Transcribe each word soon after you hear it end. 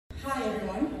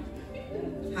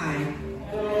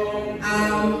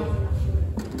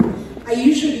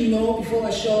know before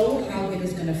a show how it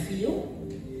is gonna feel.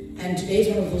 And today's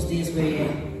one of those days where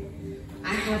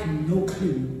I have no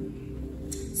clue.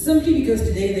 Simply because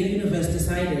today the universe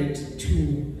decided to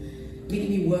make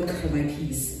me work for my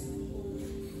peace.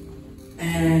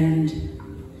 And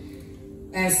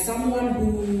as someone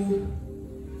who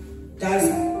does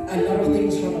a lot of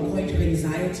things from a point of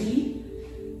anxiety,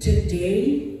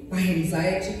 today my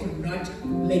anxiety could not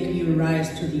make me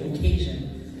rise to the occasion,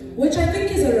 which I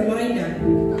think is a reminder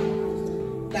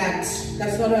that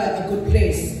that's not a good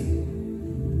place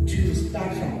to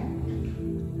start from.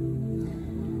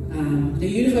 The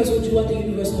universe will do what the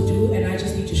universe will do, and I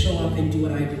just need to show up and do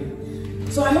what I do.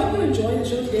 So I hope you enjoy the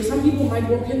show today. Some people might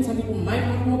walk in, some people might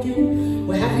not walk in.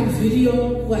 We're having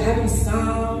video, we're having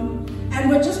sound, and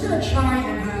we're just gonna try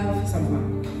and have some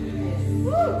fun.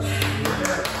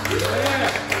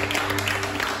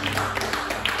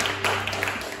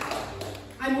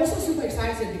 I'm also super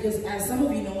excited because, as some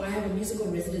of you know, I have a musical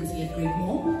residency at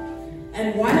Greatmore.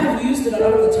 And while I've used it a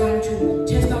lot of the time to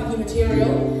test out new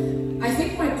material, I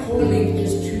think my calling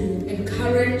is to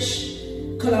encourage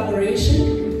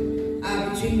collaboration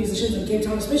between musicians in Cape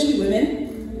Town, especially women,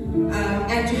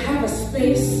 and to have a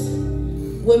space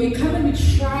where we come and we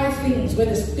try things, where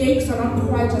the stakes are not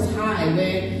quite as high,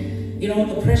 where, you know,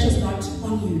 the pressure's not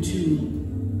on you to,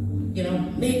 you know,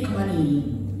 make money,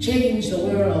 change the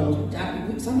world.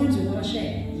 Sometimes we want to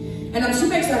share. And I'm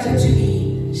super excited to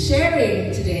be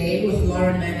sharing today with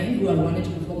Lauren Manning, who I wanted to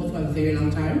perform with for a very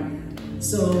long time.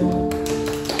 So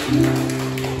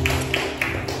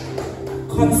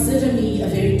consider me a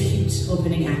very cute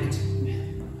opening act.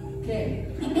 Okay.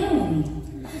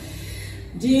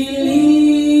 Dilinde,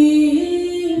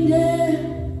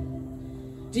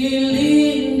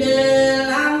 dilinde,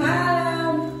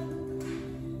 langalam,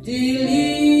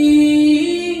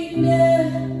 dilinde,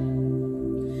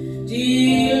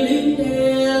 dilinde,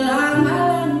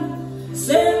 langalam,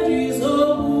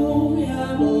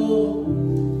 sendizobuyabo,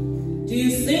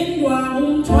 disingwa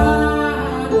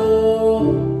umthwalo,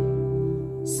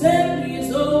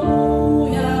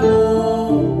 sendizobuyabo,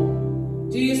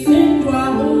 disingwa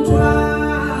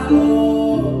umthwalo.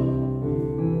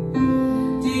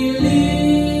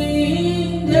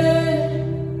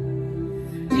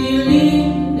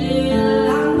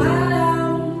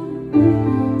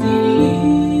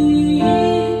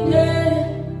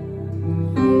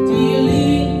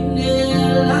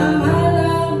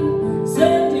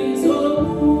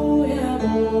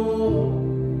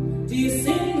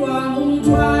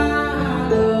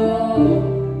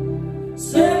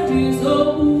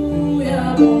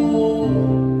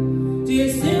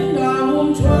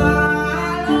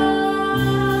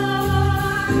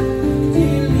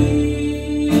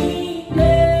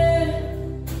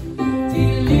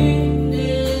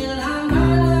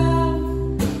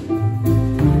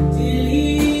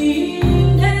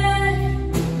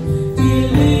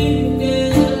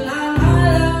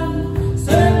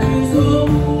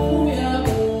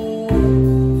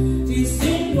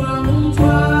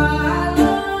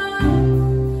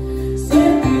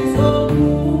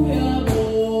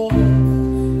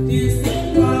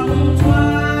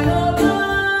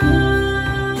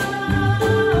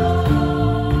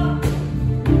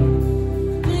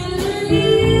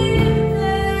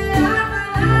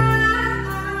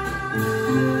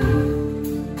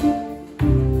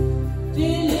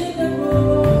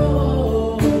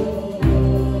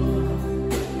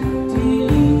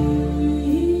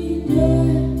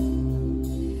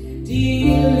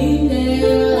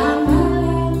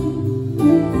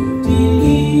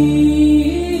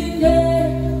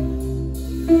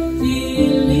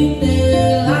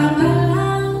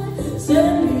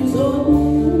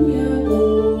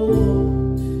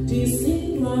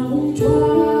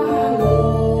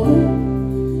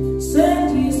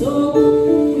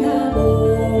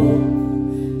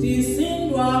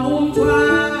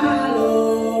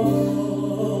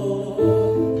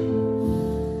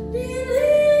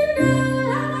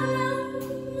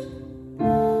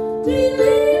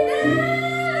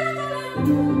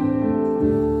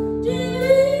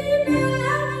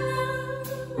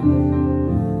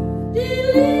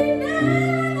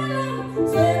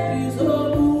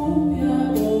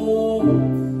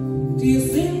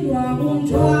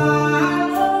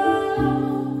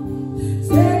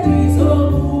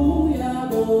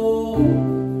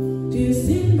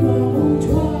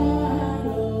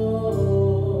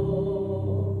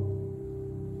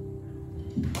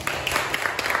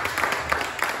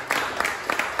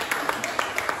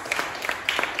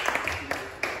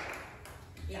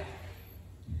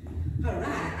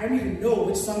 I don't even know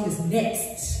which song is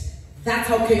next. That's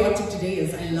how chaotic today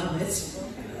is. I love it.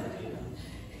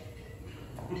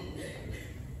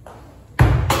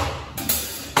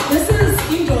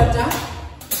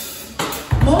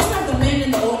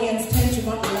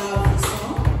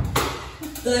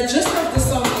 The gist of the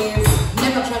song is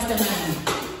never trust a man,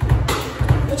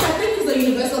 which I think is a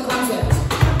universal concept.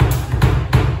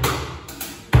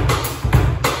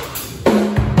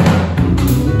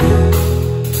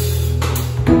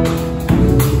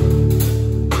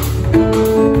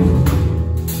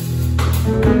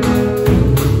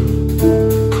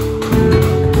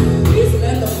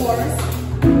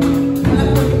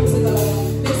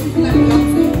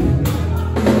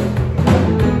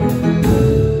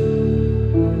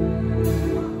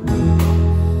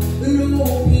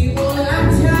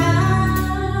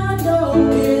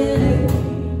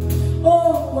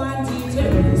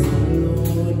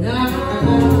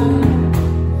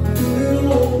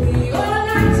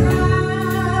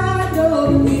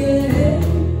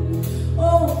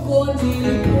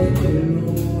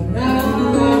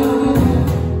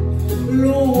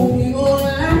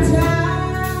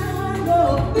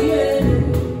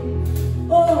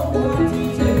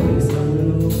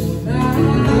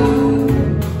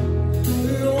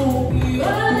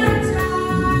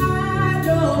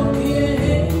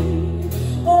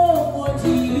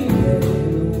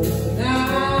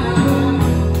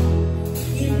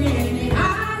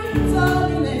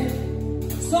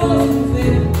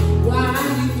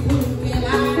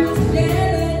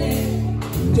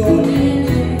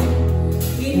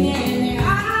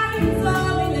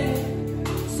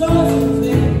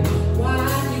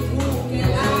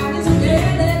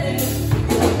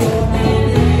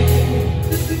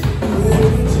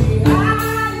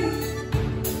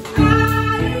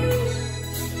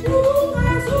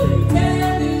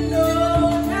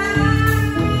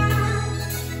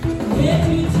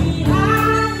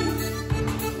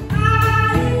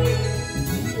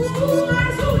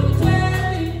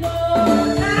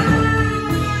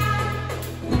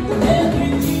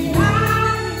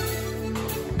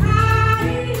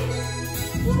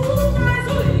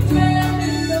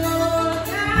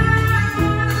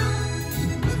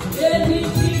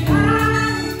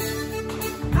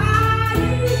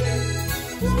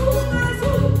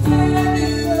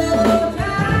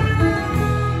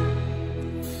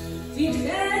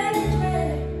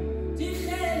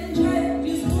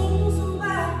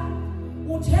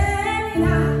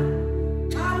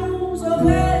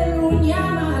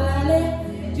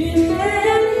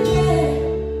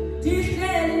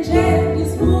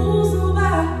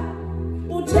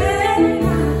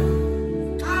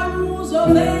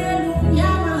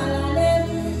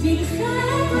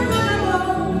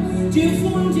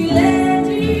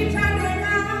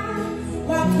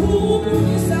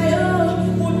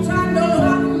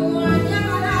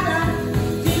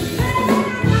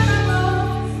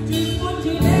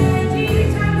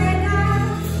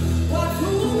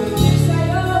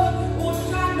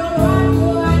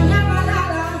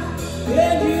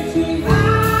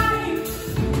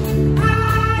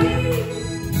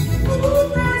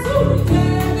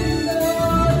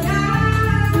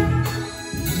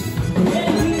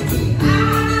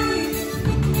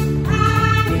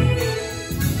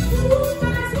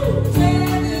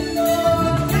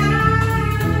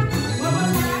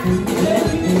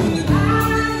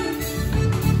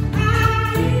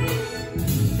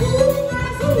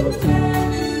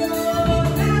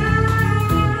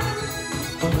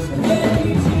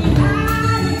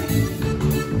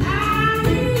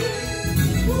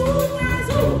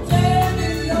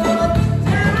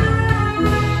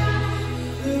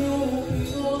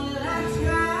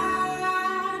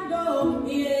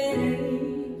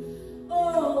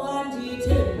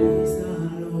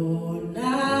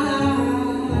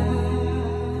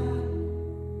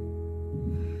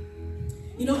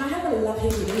 You know, I have a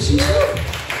love-hate relationship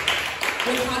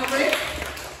with heartbreak.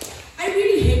 I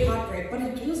really hate heartbreak, but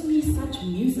it gives me such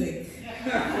music.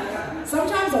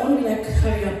 Sometimes I want to be like,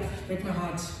 hurry up, break my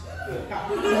heart.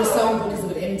 The songbook is a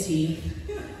bit empty.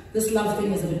 This love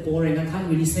thing is a bit boring. I can't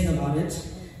really sing about it.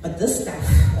 But this stuff,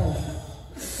 oh,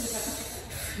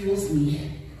 fuels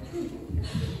me.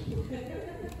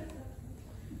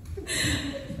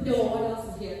 Yo, what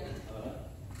else is here?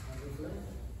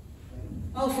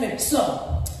 Oh, Flame.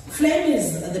 So, Flame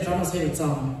is the drummer's favorite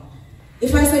song.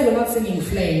 If I say we're not singing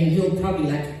Flame, he'll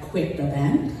probably like quit the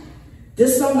band.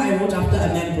 This song I wrote after a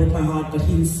man broke my heart, but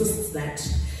he insists that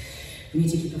we need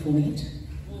to keep performing it.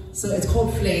 So it's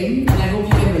called Flame, and I hope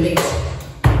you can relate.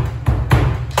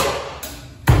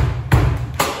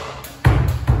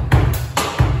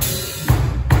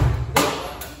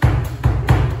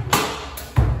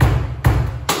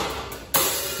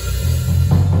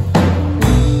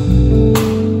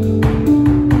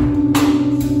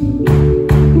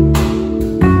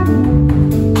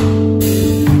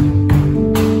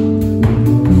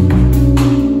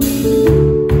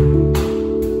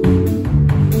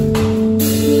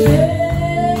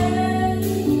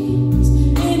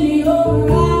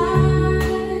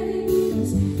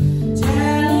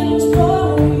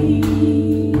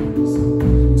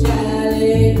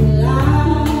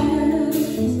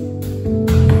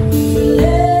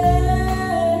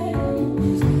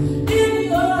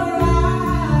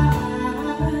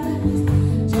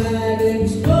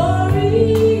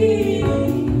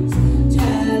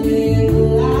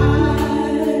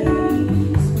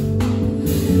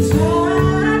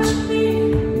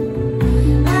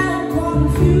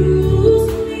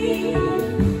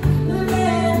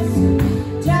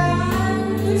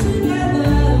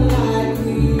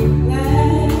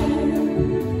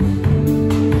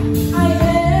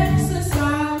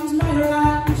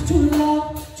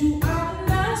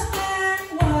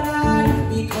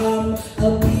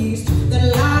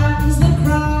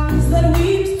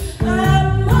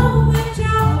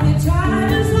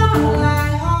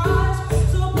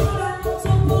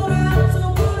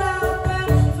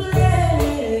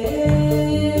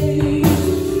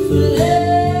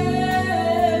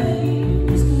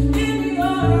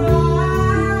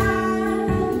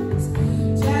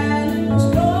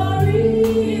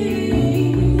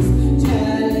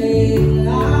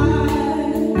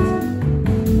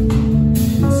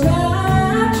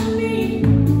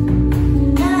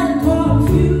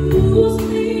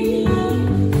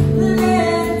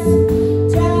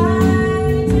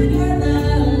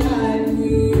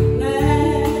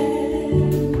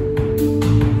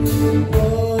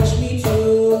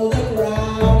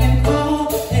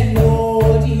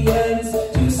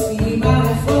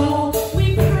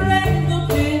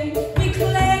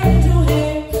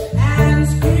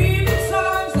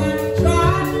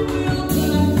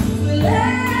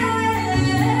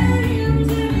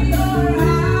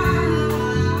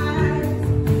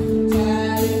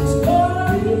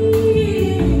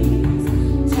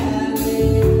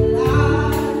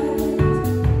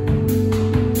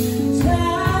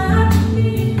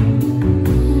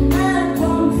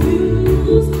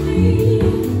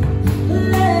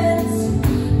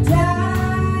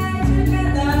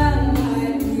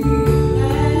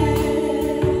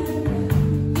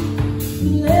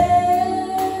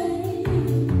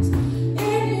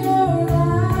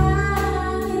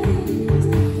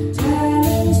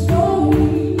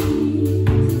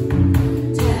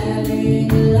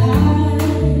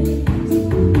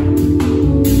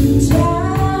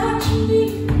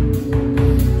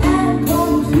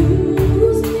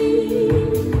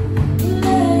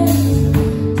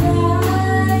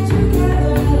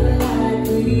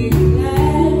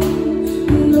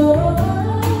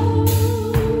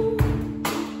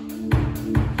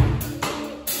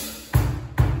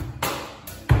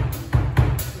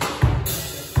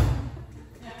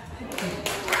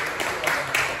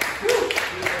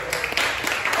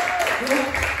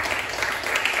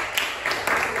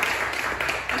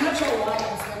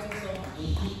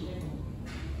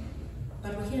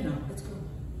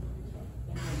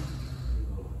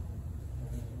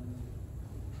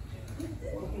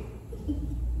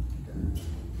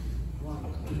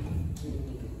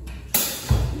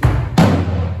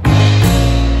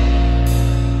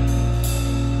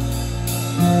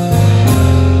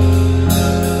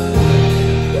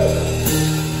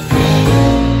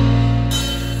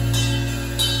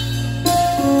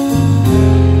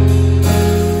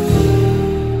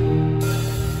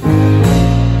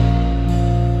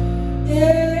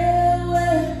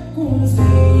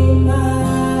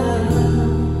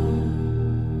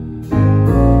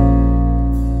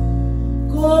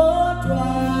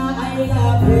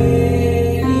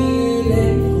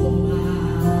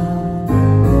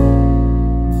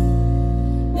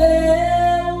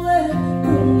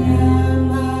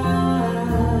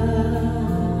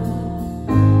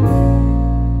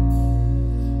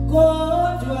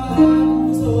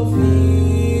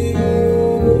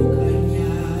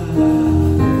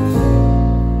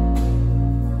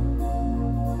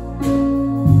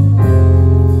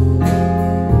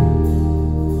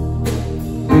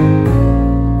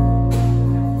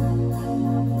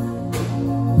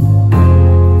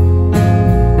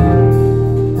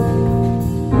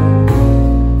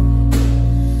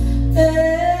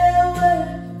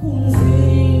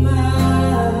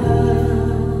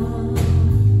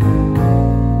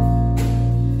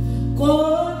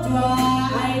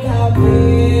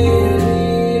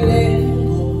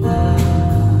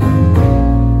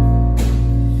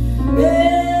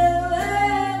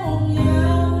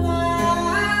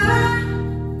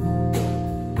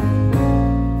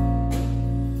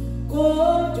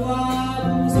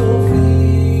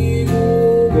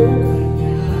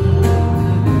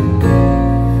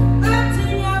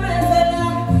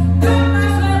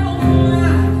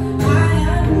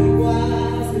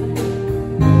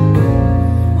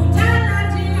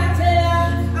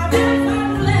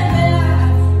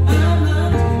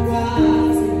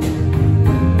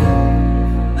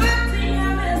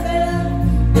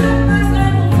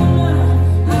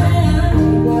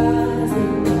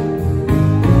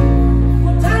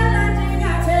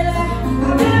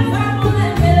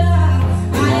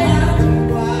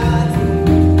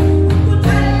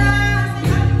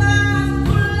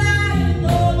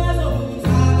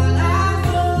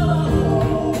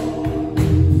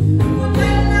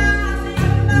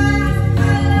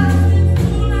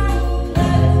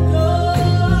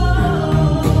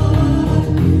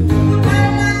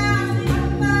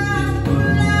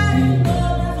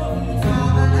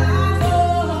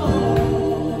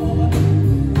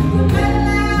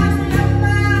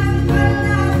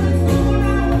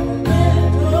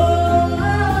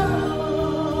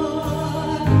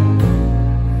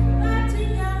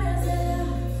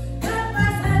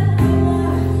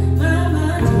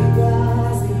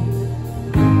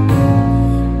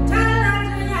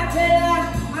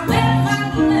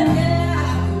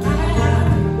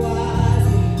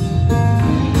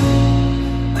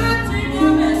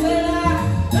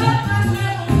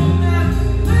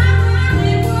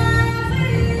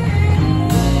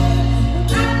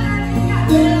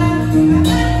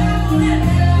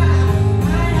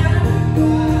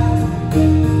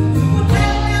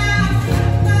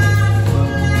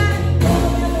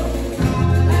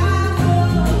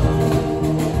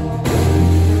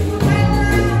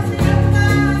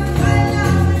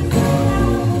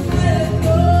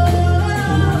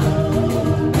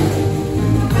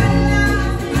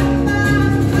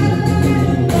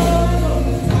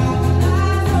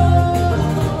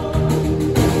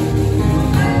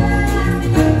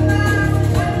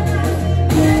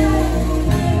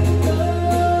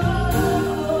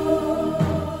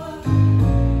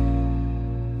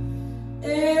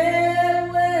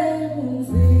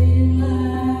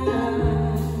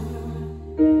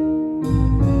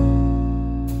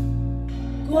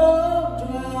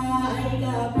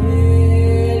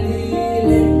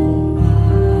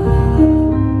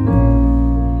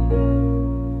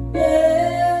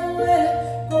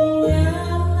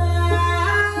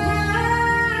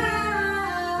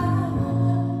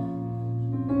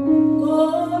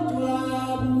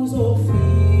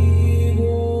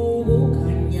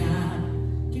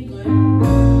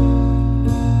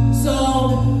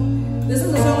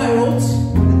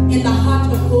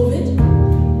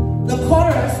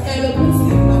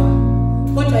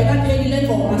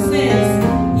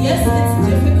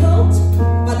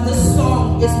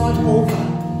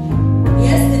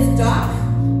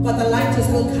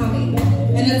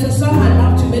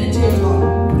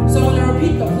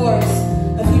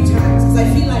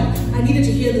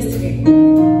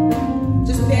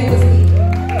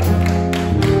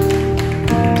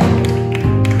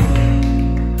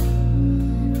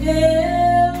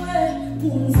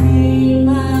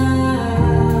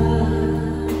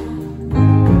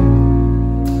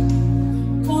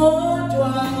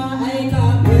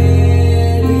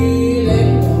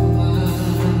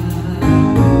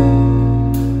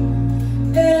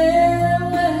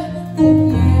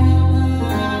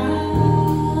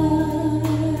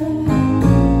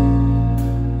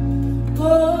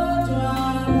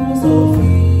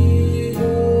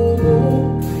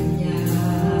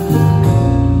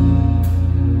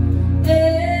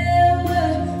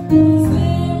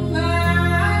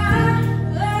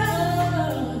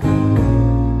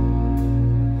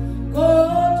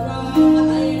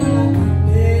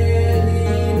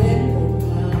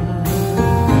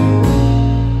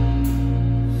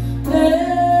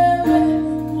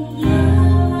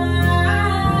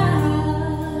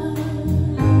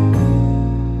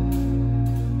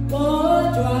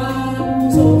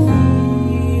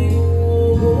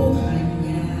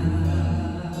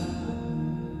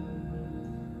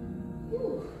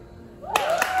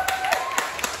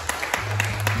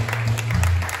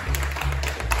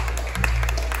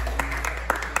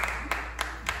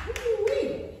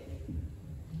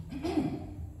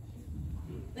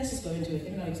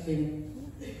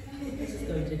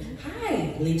 celebrated.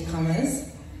 Hi, latecomers.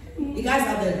 You guys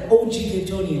are the OG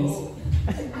Capetonians.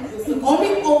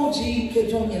 Only OG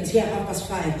Capetonians here at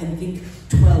 5:30 and think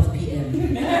 12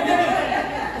 p.m.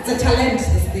 It's a talent,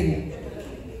 this thing.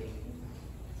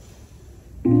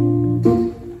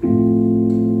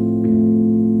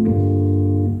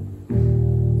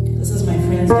 This is my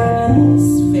friend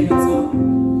Daniel's favorite song.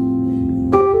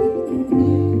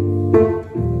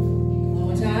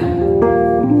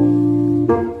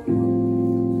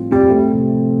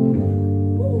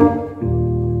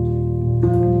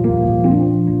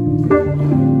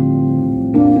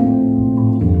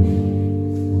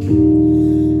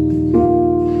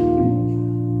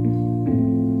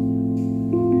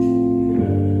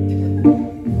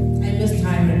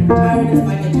 Tyron is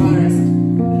my guitarist.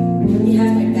 He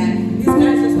has my back. These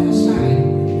guys just want to shine.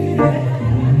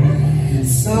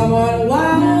 Someone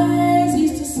wise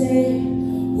used to say,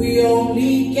 we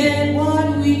only get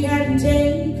what we can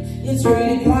take. It's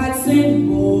really quite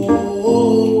simple.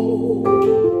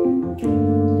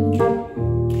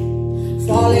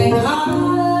 Falling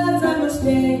hard's a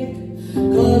mistake,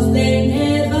 'cause they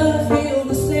never feel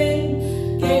the same.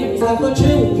 Games are for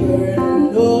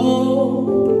children, no.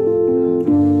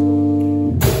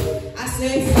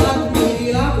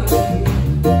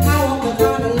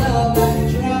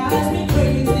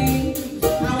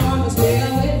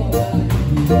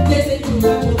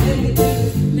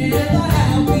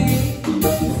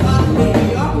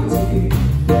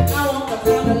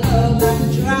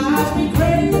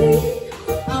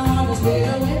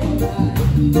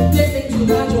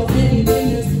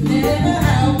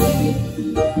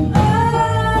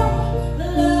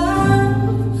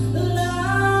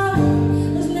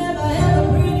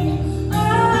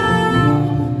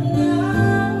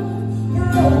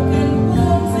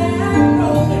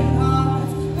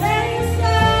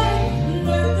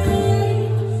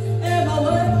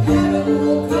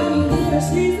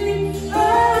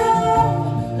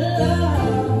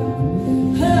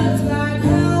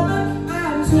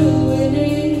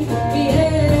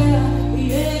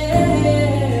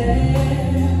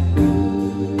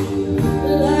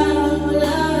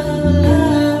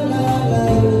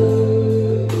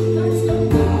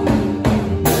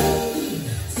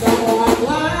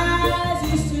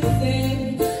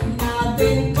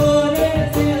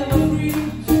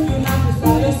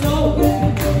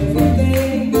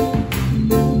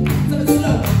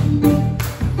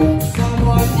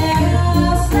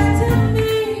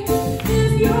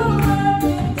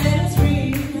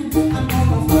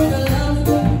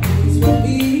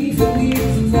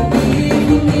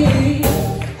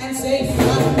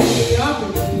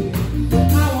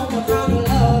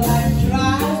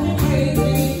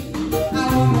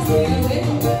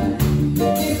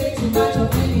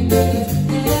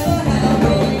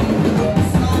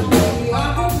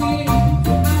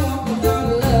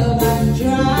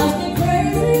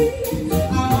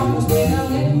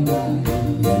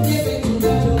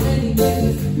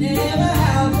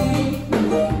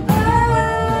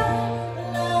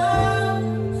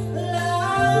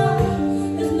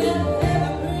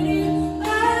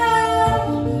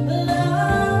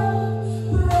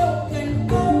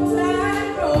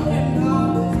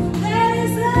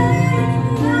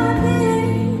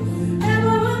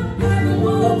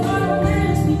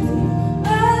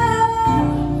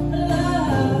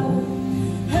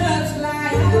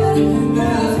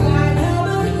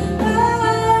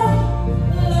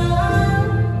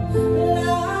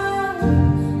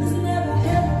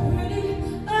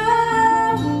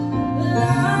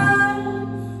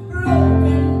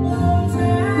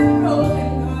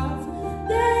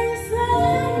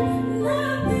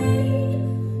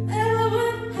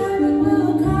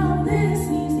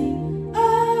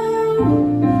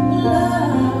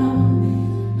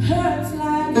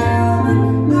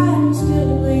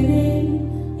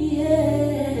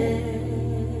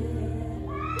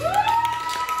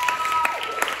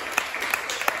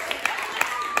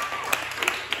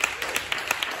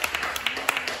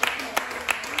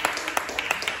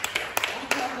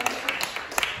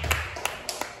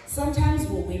 Sometimes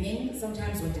we're winning,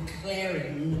 sometimes we're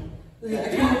declaring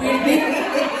that we're winning.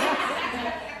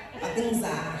 But things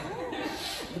are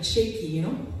a bit shaky, you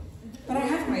know? But I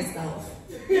have myself.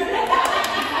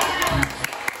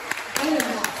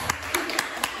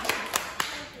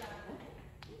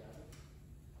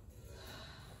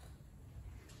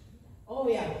 Oh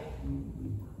yeah.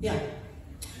 Yeah.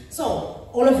 So,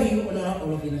 all of you, or not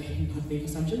all of you, not big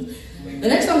assumptions. The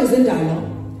next song is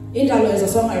Indalo. Indalo is a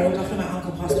song I wrote after my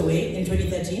uncle passed away in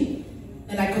 2013,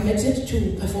 and I committed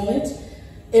to perform it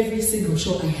every single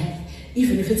show I have,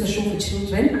 even if it's a show for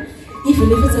children,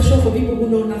 even if it's a show for people who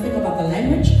know nothing about the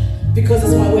language, because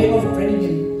it's my way of bringing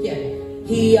him here.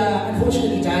 He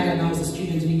unfortunately died when I was a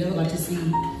student, and he never got to see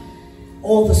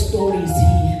all the stories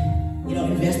he,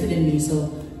 invested in me. So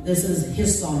this is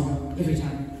his song every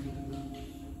time.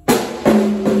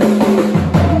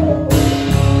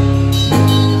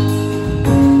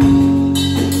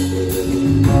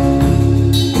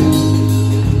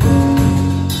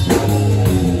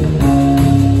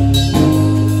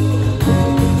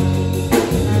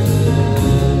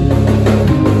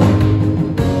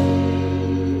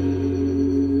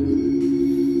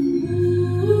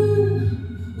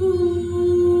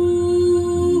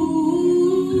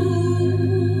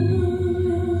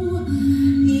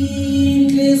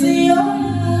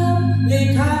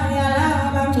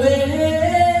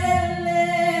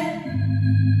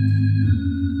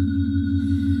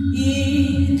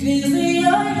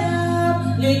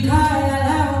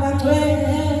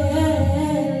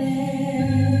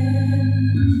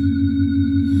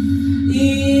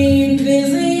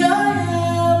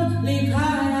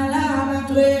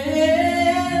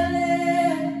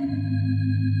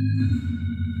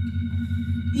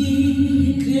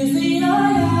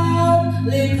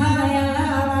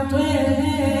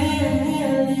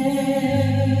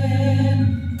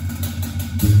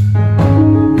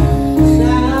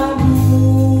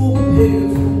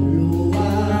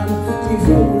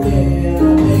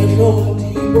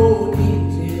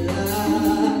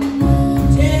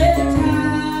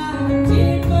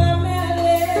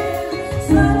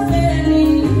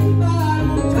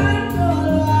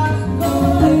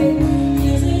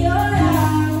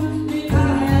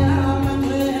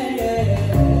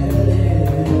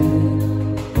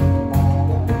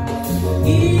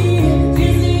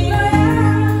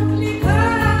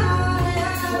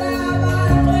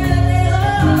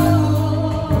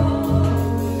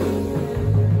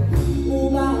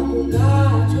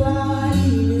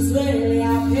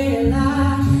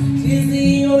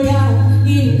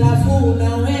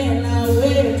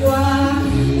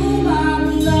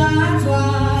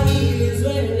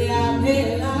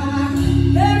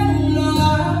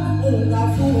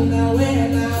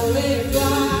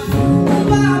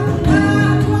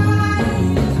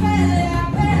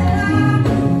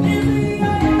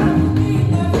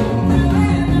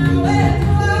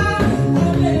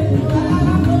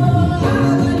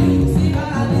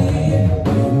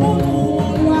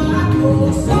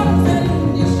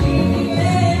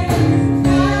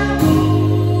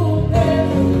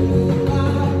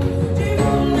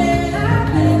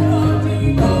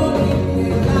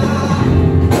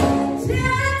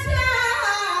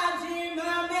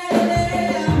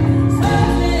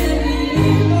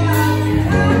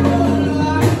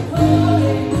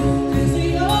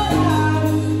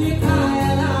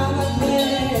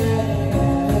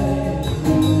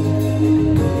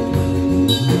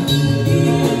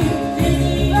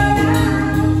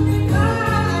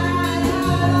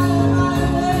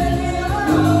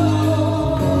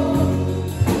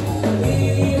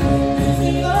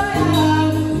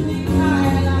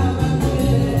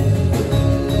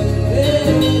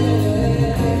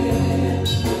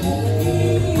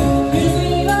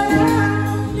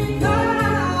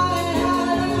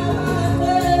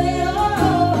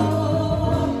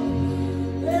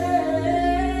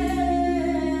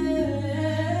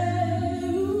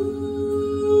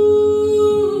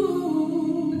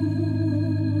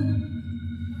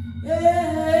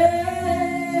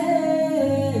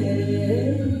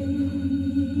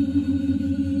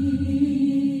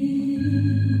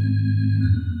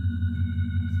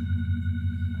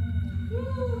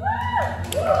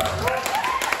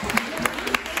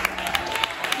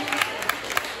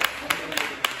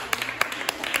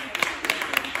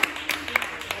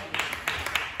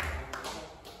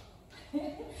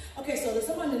 Okay, so there's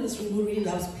someone in this room who really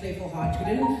loves Playful Heart. We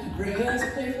didn't rehearse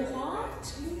Playful Heart.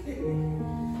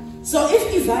 So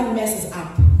if Ivan messes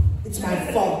up, it's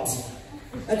my fault.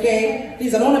 Okay?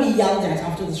 Please, I don't want to be yelled at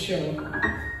after the show.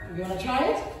 You want to try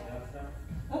it?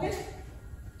 Okay.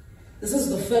 This is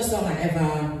the first song I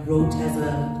ever wrote as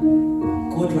a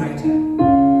ghostwriter.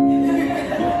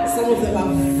 Some of them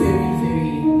are very,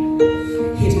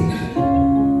 very hidden.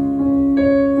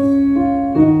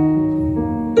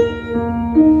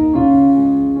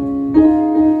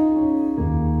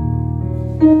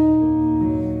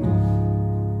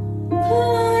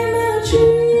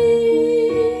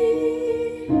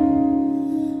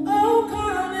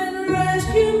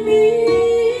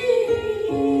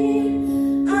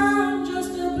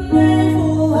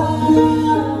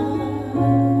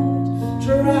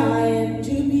 Trying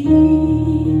to be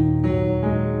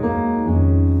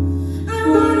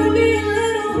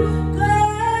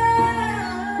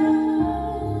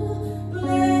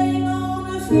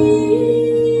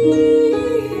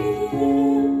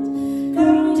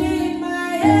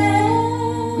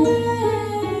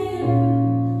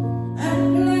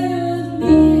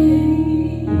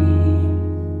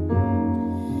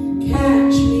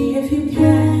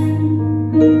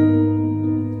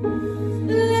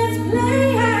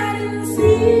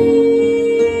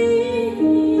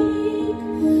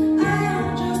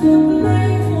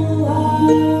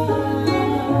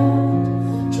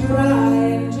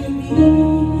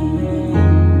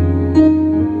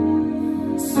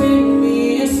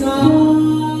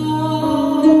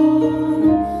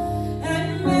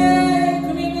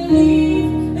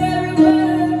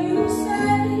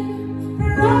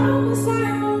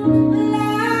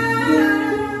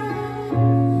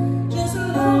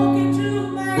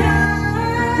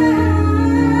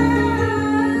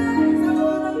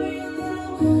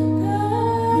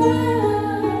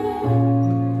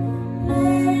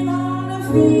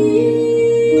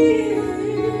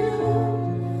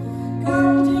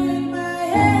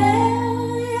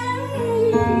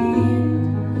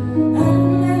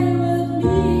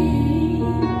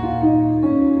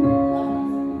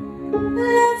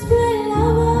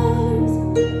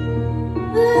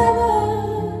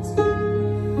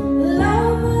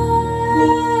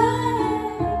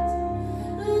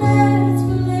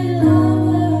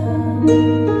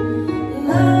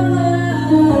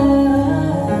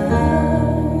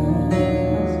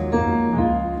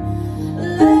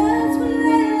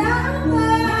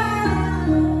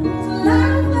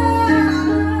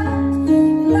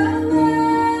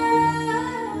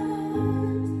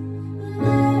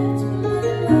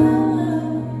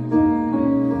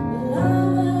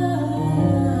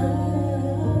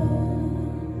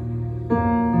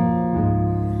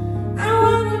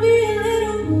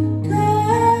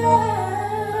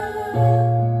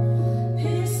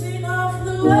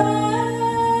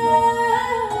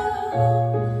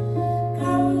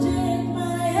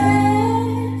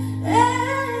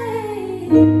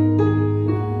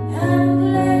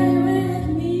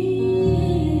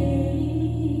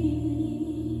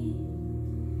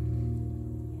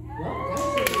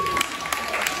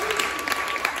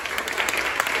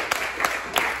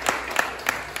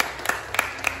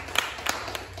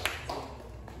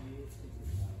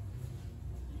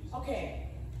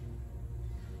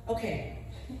Okay.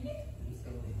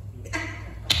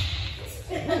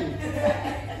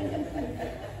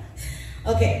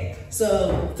 Okay,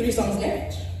 so 3 songs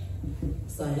left.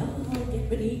 So y'all get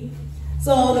ready.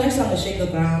 So the next song is Shake the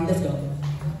Ground. Let's go.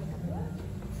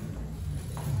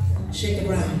 Shake the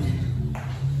ground.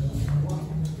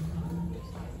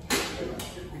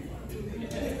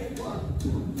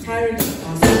 Tired is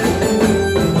awesome.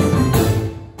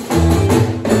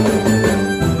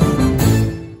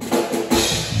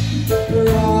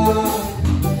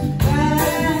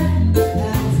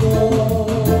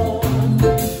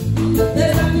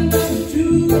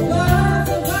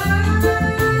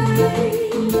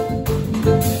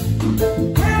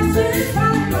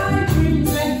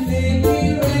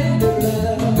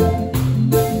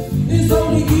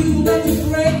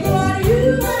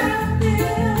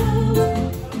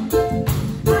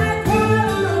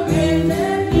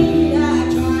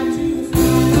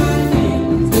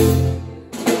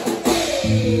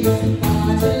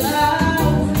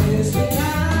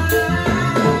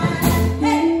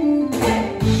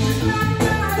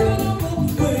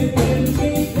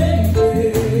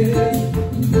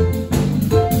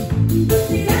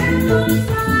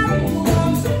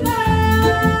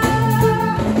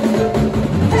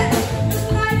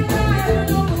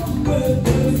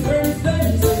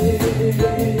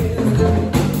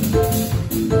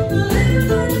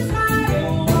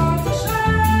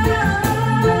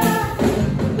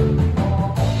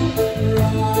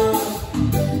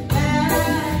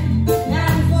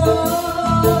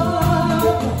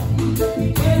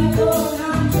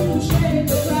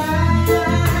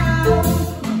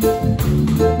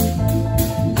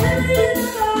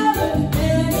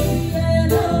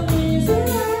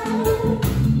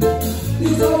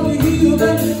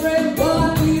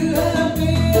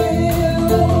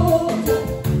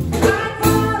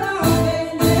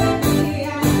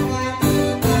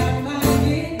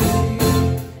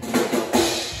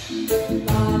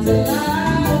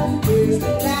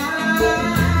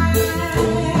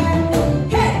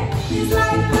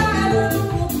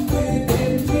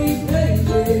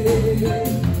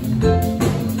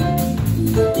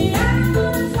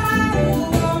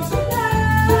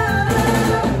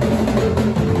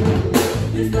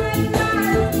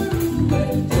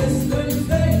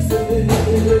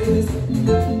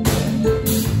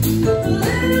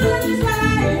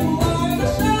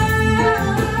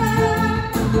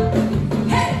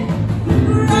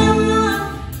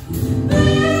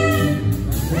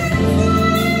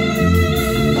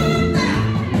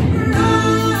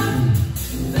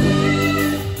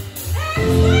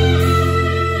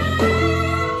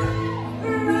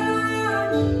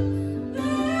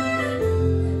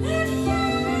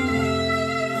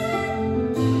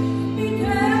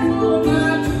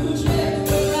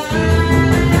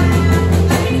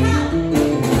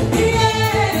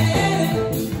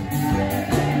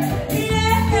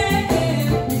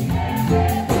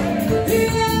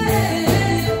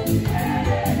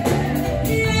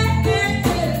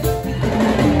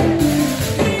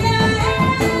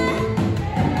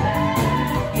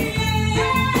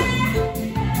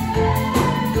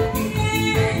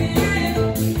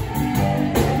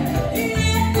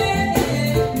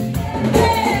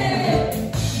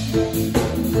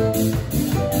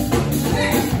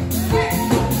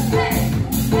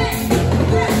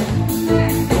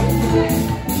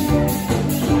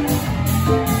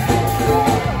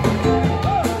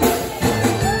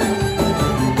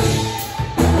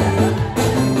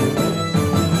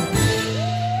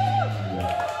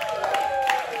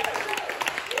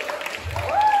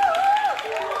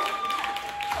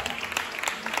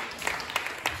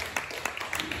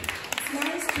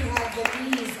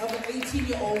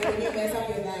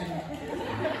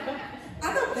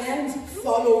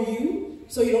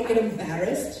 get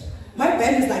embarrassed, my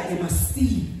band is like, they must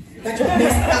see that you're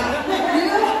messed up. You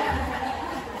know?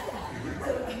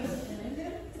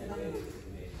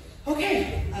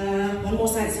 Okay, one more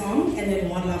sad song and then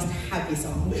one last happy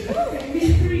song.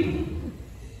 Three.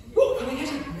 Ooh, can I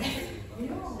catch a breath?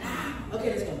 Okay,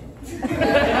 let's go.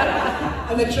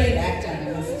 I'm a trained actor,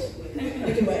 I must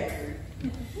make it work.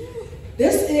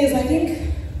 This is, I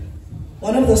think,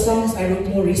 one of the songs I wrote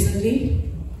more recently.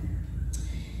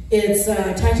 It's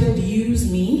titled Use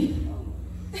Me.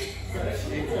 I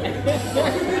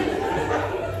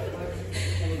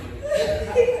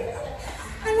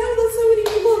know that so many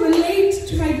people relate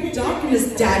to my darkness,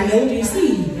 Daniel, do you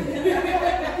see?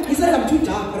 He says I'm too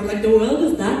dark, but I'm like, the world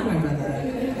is dark, my brother.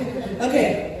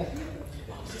 Okay.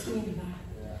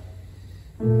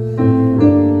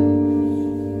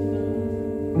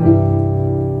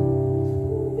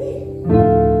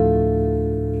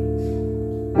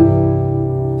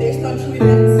 Based on true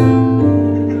events.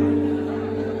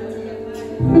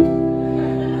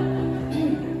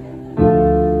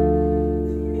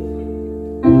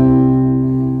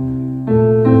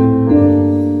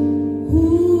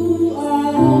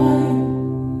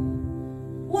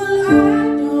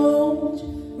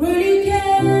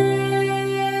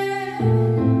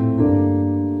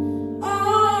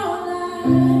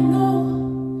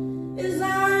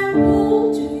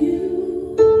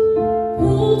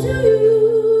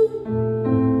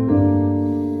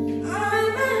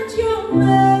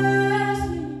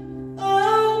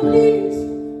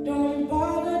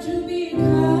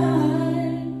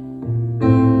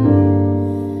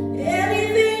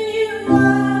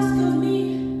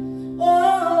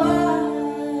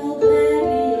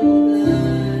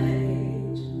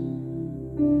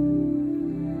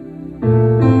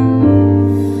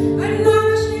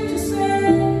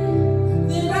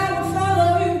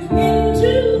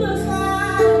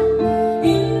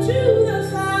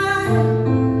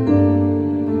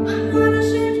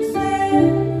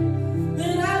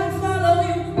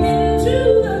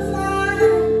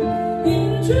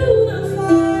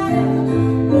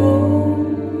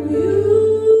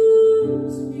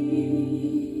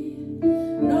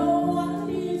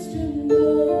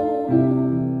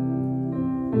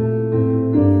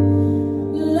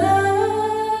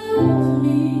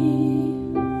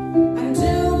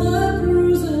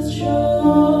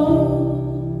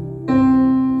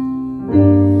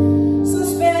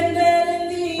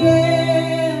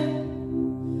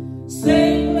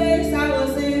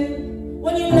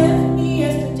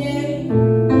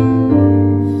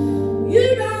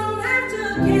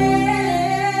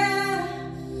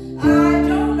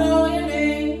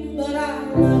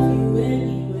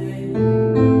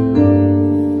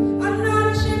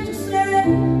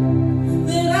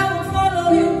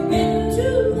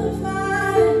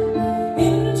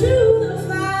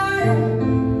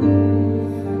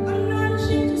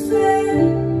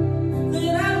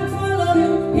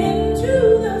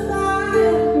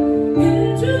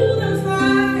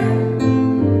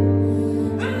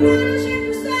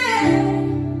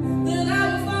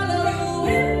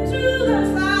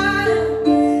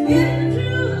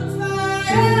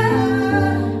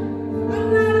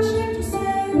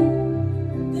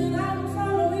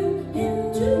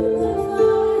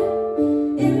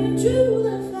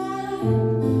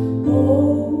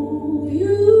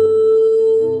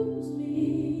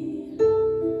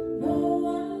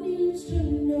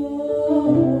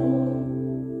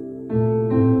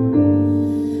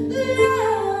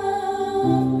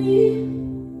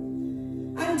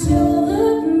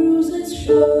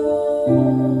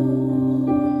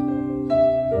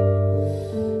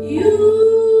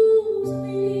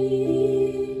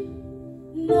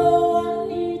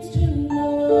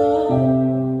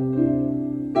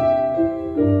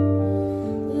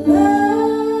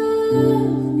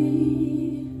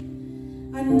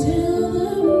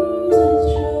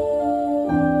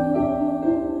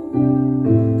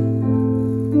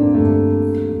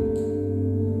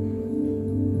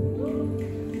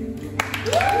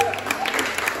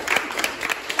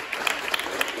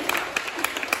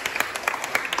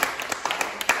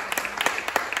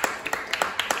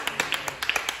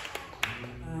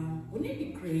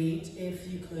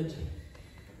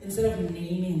 Instead of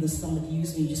naming the song that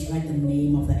Use Me, just write the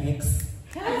name of the ex.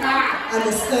 And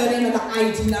the surname and the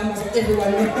ID numbers of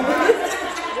everyone.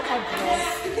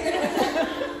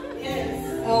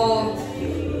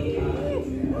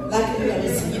 Luckily I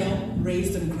was,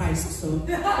 raised in Christ, so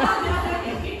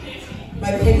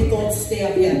my petty thoughts stay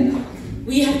up here.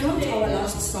 We have come to our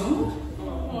last song.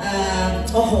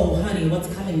 Oh honey,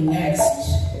 what's coming next?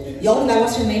 Y'all know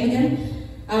what's your name again?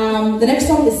 The next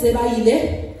song is Seba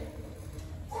Ile.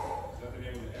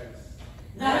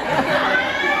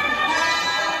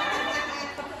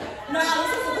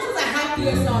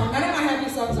 this song. None of my happy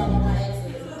songs are about my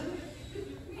exes.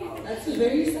 That's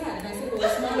very sad. And I said it with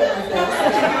a smile on my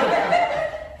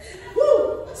face.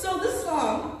 Woo! So this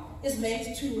song is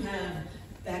meant to have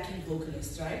backing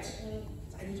vocalists, right?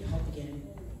 I need your help again.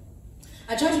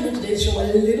 I tried to make today's show a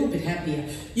little bit happier.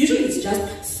 Usually it's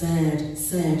just sad,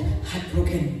 sad,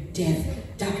 heartbroken, death,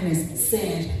 darkness,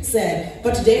 sad, sad.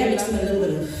 But today I'm mixing a little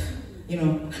bit of, you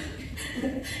know,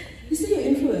 you see your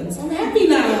influence. I'm happy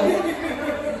now.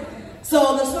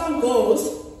 So the song goes,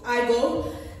 I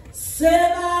go, se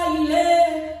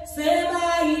baile,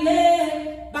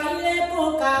 baile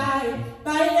kokai,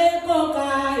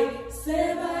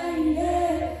 se baile,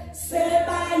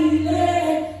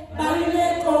 baile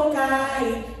kokai.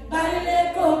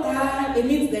 It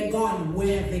means they're gone.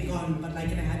 Where have they gone? But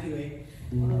like in a happy way.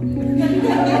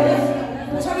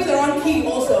 It's probably the wrong key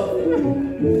also.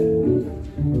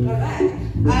 Alright.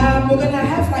 We're gonna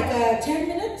have like a 10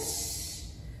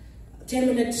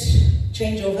 minute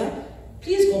changeover.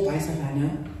 Please go buy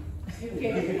Savannah.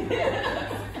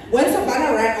 When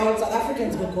Savannah ran out, South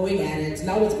Africans were going at it.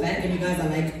 Now it's back and you guys are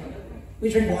like, we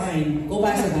drink wine. Go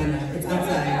buy Savannah. It's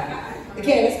outside.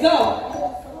 Okay, let's go.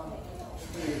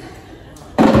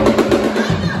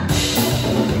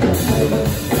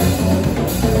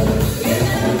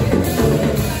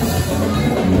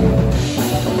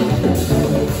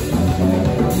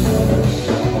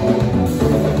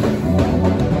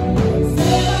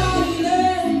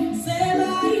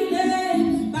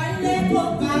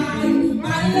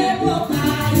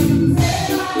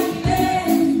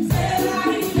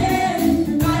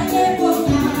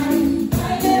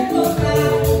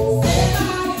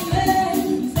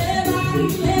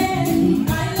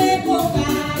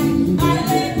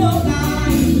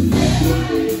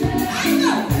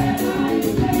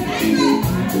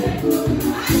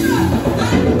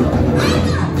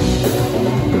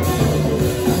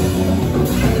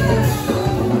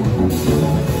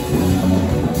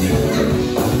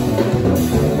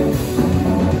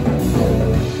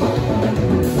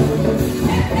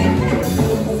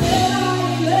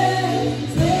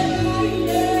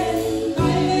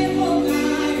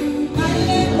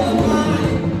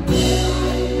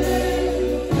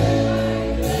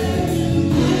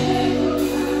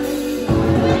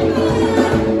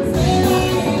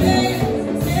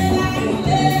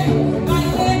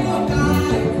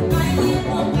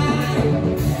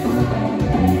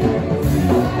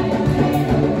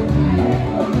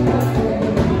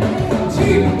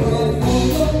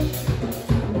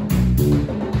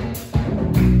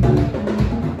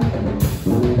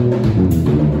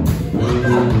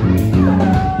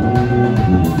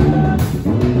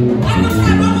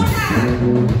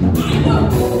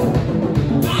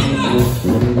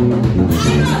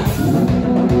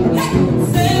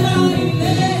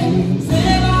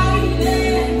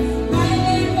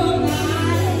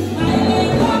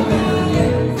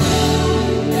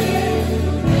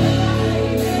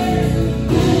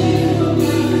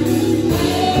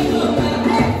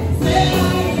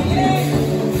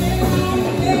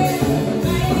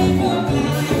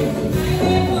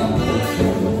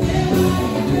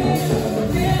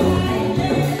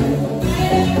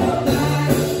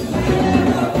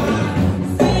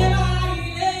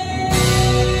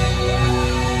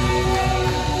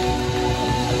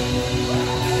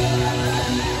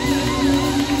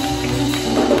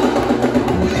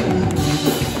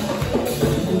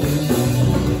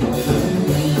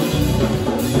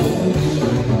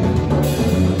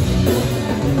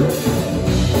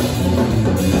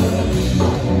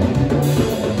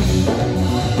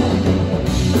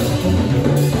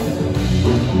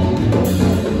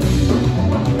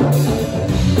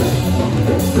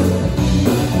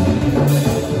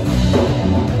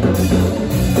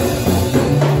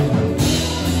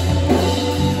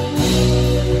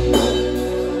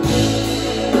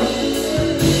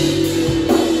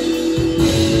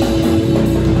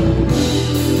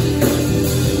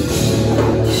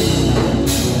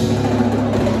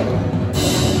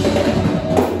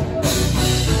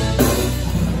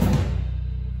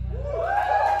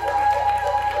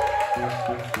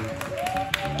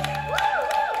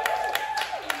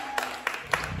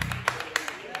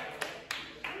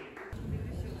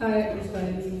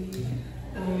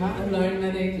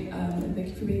 And thank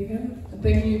you for being here. And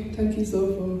thank you,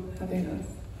 Tankiso, for having us.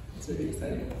 It's really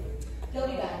exciting. They'll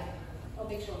be back. I'll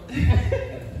make sure.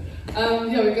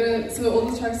 Yeah, so all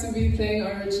the tracks we'll be playing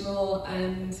are original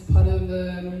and part of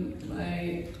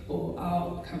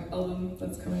our album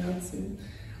that's coming out soon.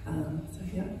 So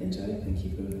yeah, enjoy. Thank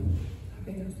you for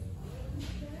having us.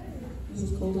 This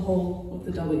is called The Hole with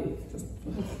the W. Just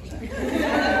for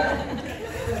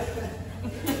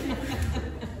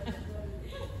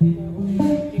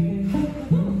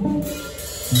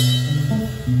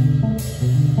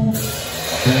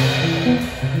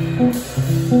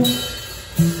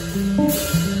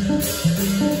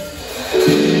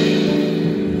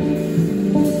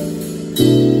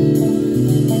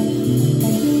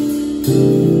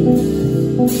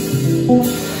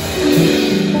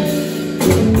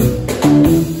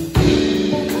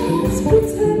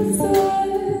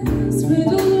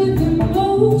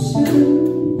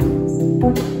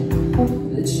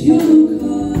that you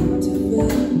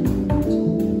contemplate.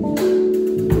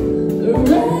 The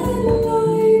red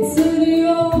lights in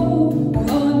your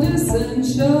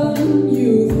condescension.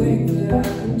 You think that I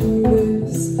can do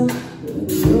this when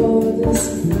you're this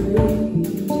afraid.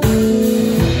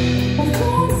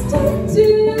 Constant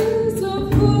tears of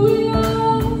who we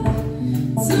are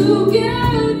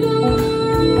together.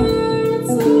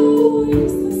 It's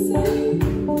always the same.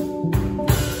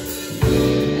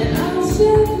 And I'll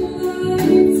shed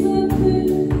light on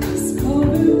this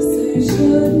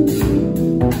conversation.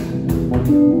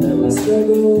 That we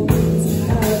struggle to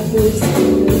have this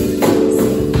place.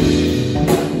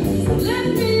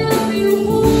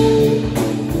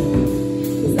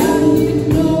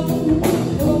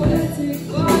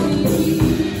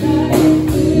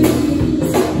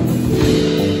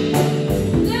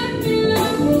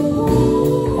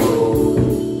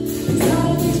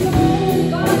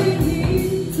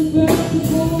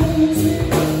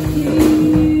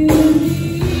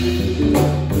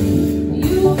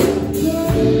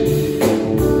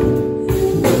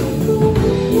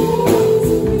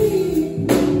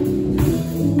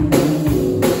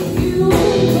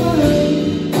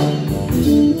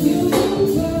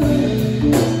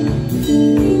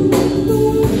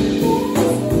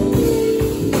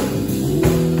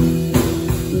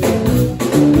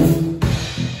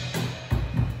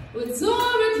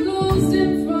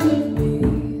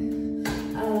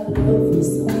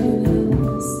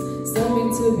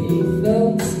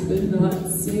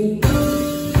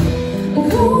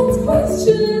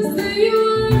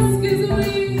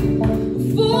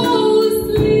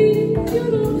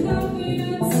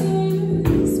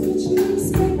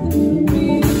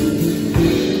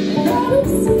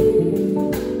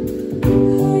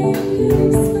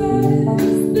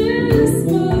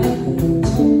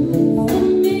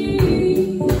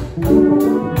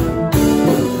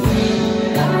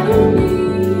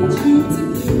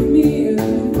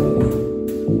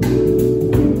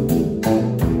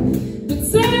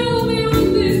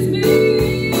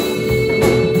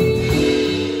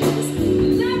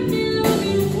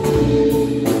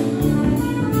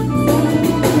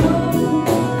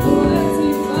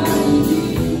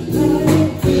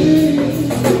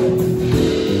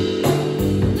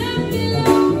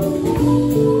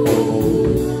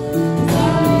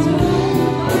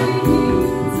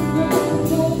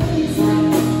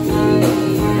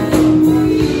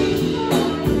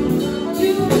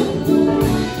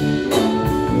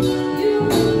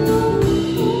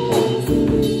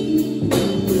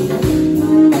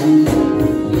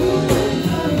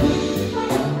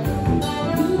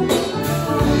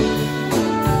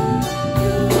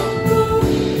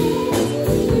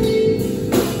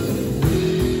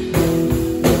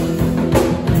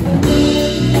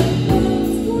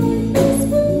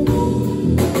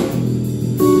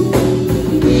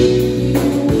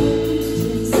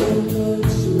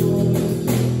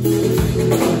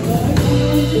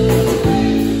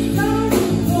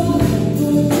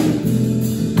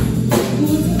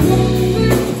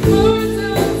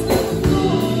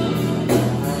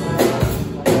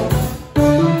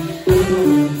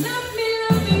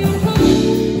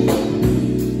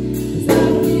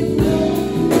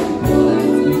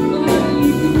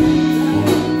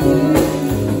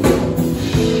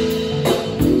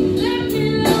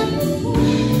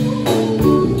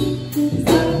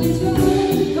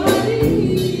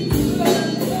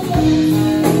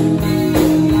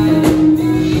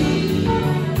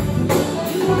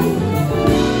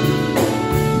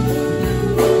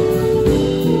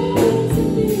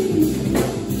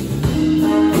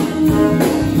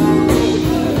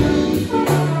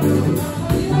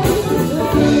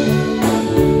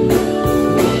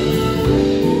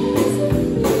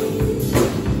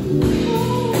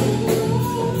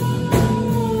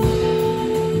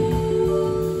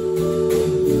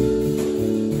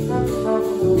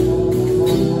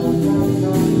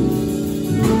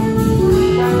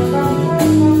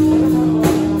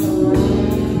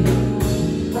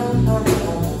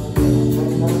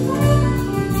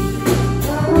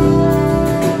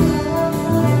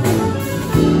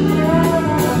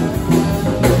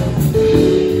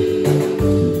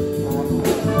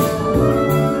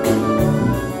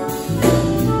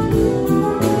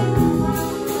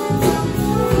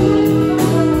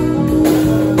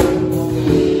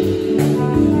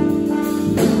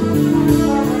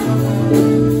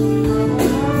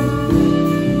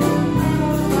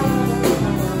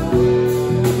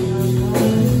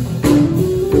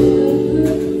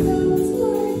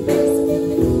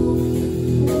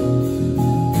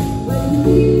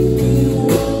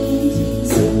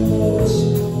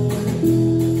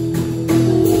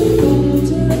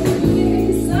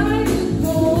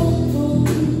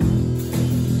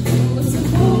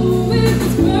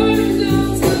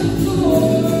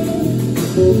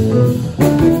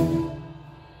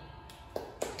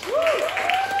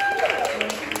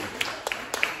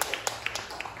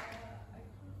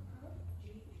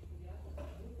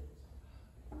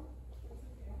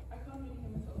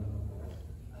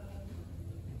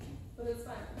 But it's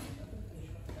fine.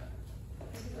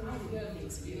 It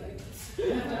needs to be like this. No,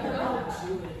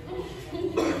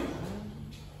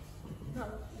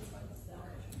 it's fine.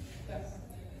 Okay.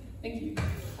 Thank you.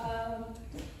 I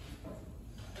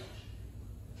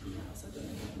also don't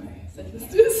know what my set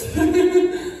list is.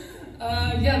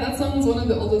 Yeah, that song is one of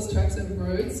the oldest tracks I ever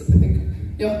wrote. I think,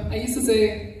 yeah, I used to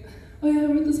say, oh yeah, I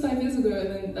wrote this 5 years ago, and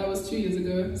then that was 2 years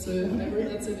ago, so I wrote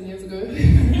that 7 years ago.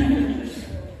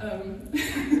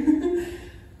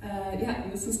 Yeah,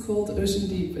 and this is called Ocean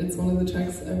Deep. It's one of the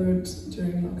tracks I wrote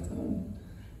during lockdown.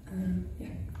 Yeah,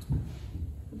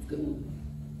 let's go.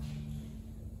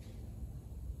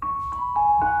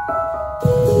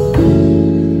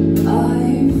 I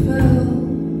fell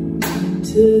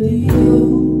into the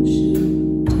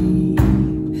ocean deep,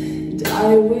 and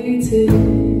I waited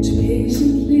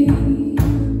patiently,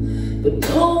 but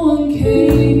no one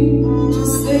came to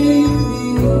save me.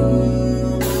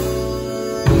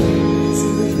 So I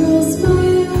closed my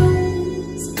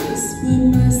eyes, whispered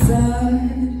my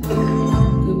sad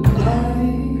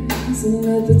goodbyes, and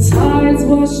let the tides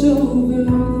wash over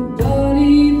the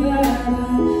body that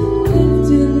I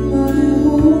lived in my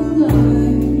whole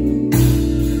life.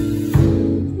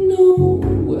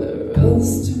 Nowhere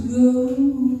else to go,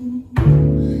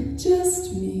 just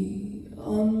me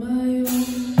on my own.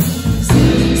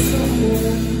 Searching someone I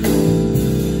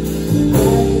can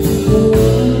go.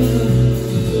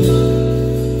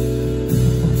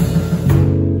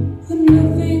 With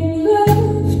nothing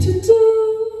left to do,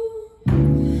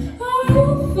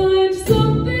 I'll find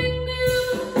something new.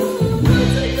 Put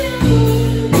together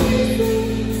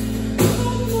pieces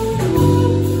of my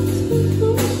heart to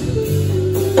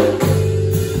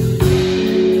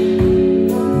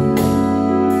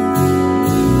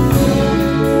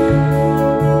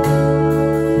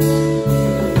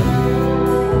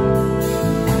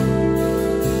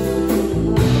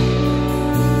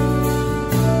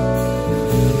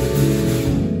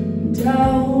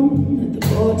down at the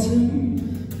bottom,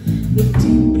 the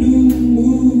deep blue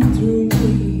moved through me.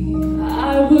 I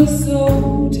was so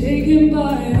taken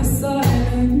by the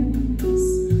silence,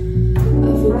 I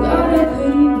forgot I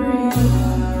couldn't breathe.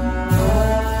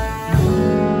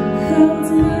 Held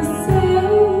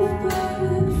myself back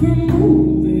from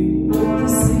moving with the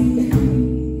sea,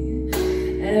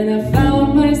 and I found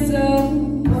myself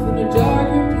in a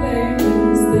darker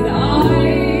place that I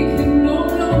can no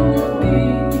longer be.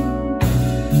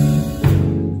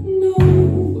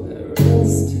 Nowhere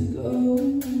else to go,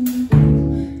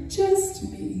 just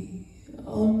me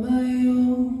on my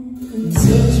own, in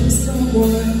search of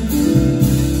someone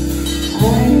I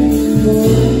can go.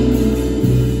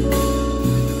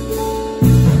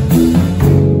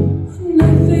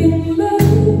 Nothing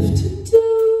left to do,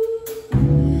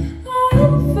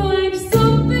 I'll find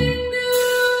something new.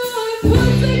 I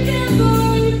put together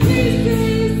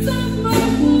pieces of my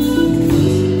heart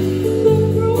that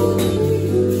broke me.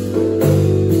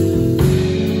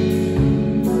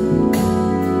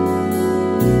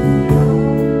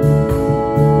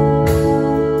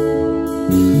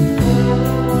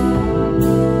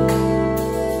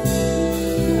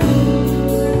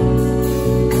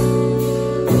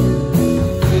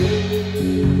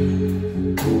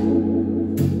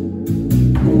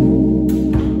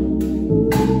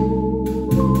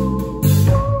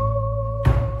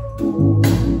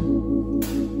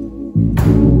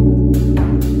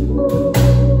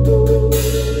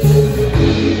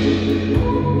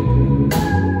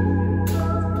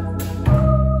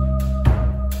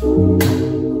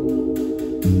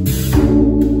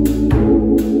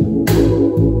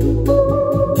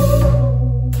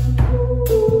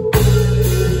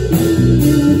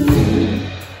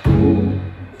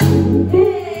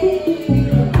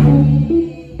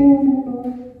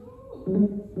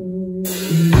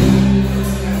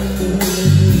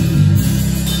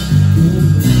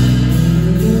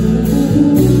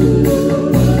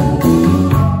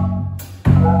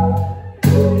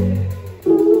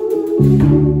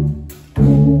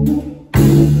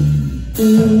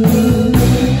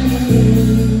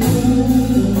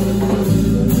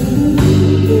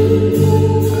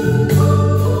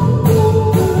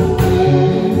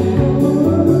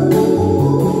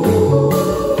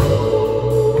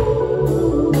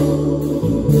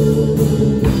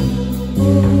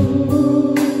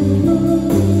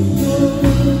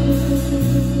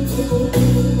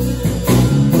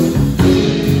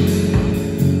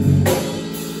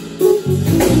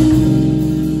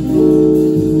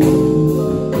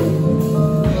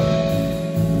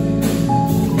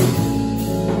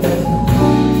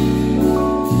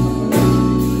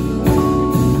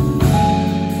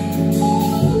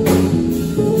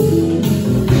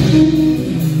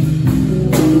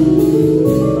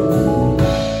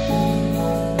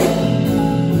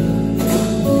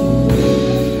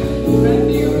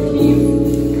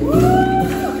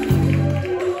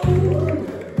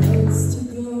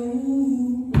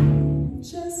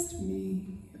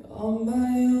 on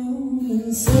my own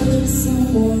in search of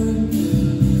someone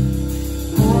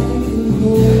I can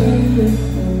hold at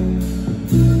home.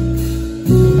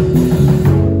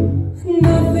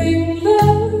 Nothing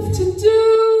left to do,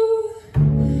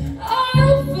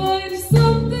 I'll find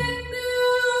something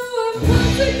new and put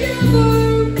together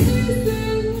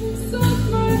pieces of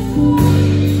my heart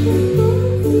that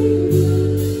broke free.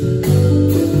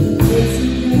 Put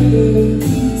together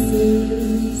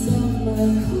pieces of my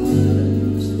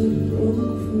heart that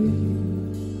broke free.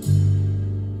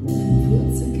 Put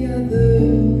together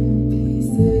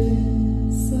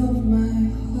pieces of my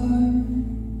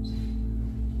heart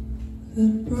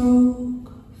that broke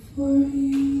for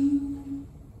you.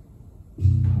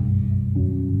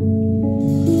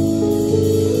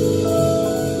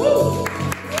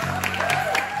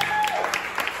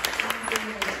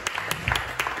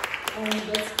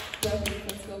 That's definitely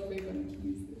Pascal favorite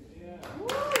keys. Yeah.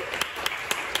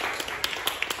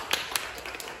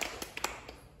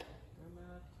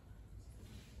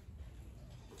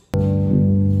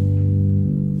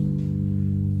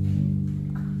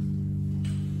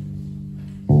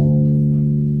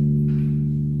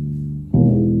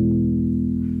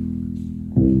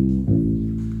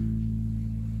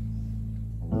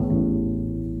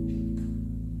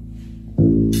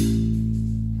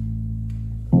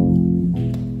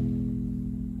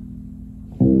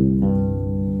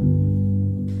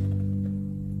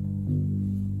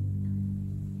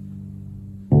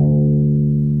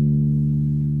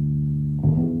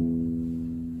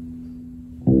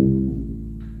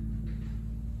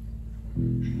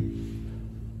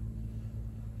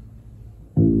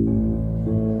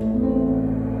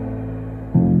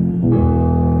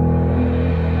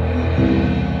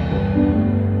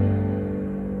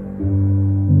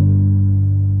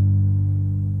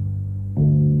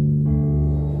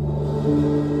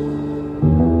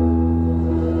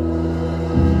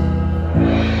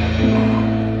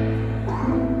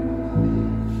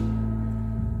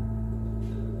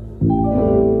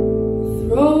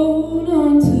 Thrown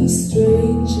onto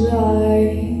strange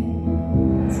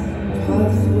lines and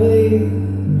pathways,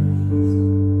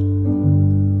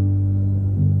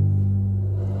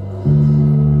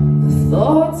 the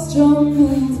thoughts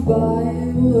jumbled by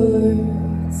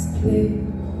words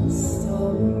placed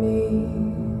on me.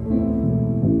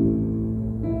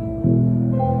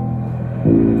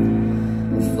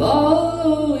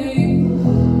 Following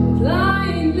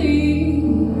blindly,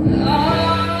 I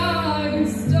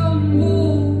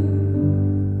stumble.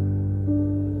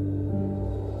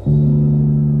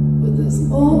 But there's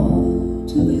more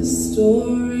to this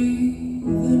story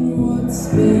than what's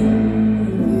been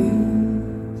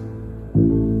revealed.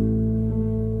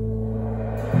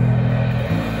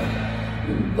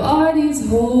 The bodies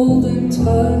hold and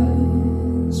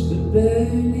touch, but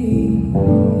barely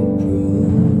approve.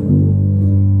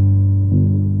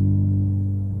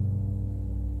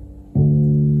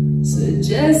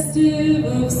 Suggestive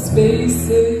of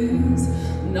spaces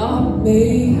not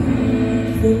made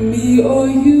for me or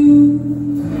you,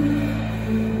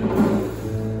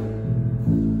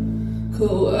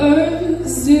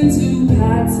 coerced into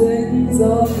patterns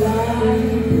of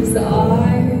lies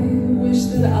I wish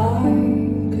that I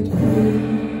could free.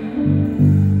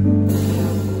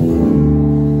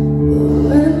 But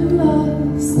when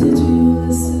last did you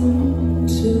listen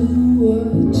to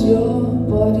what your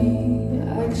body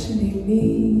actually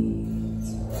means?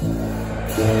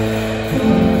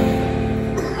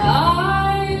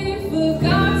 I've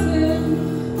forgotten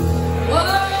what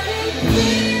it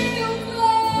feels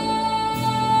like.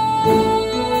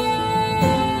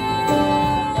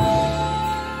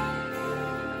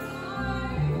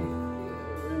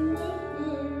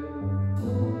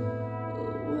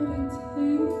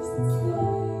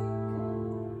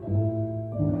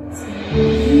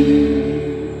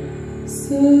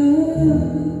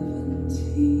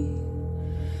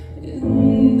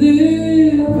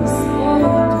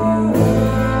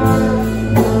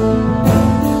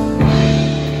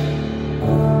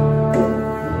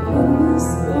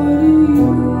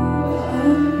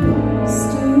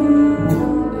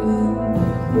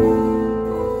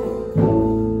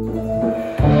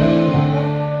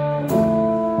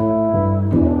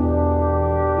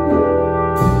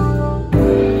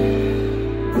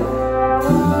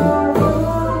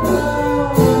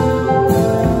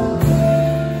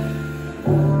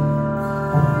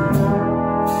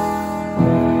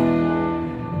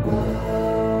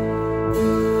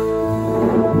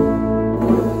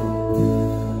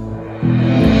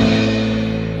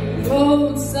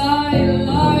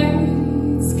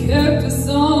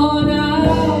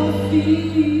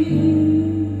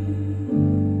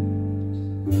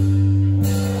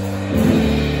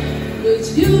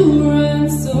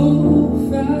 so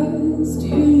fast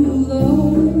you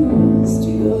lost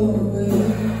your way.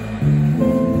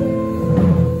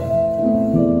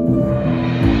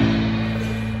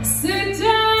 Sit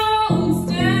down,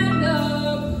 stand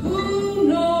up, who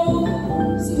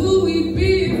knows who we'd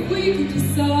be if we could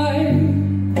decide.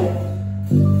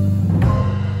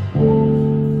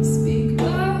 Speak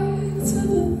back to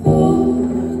the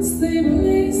thoughts they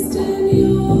placed in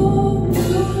your mind.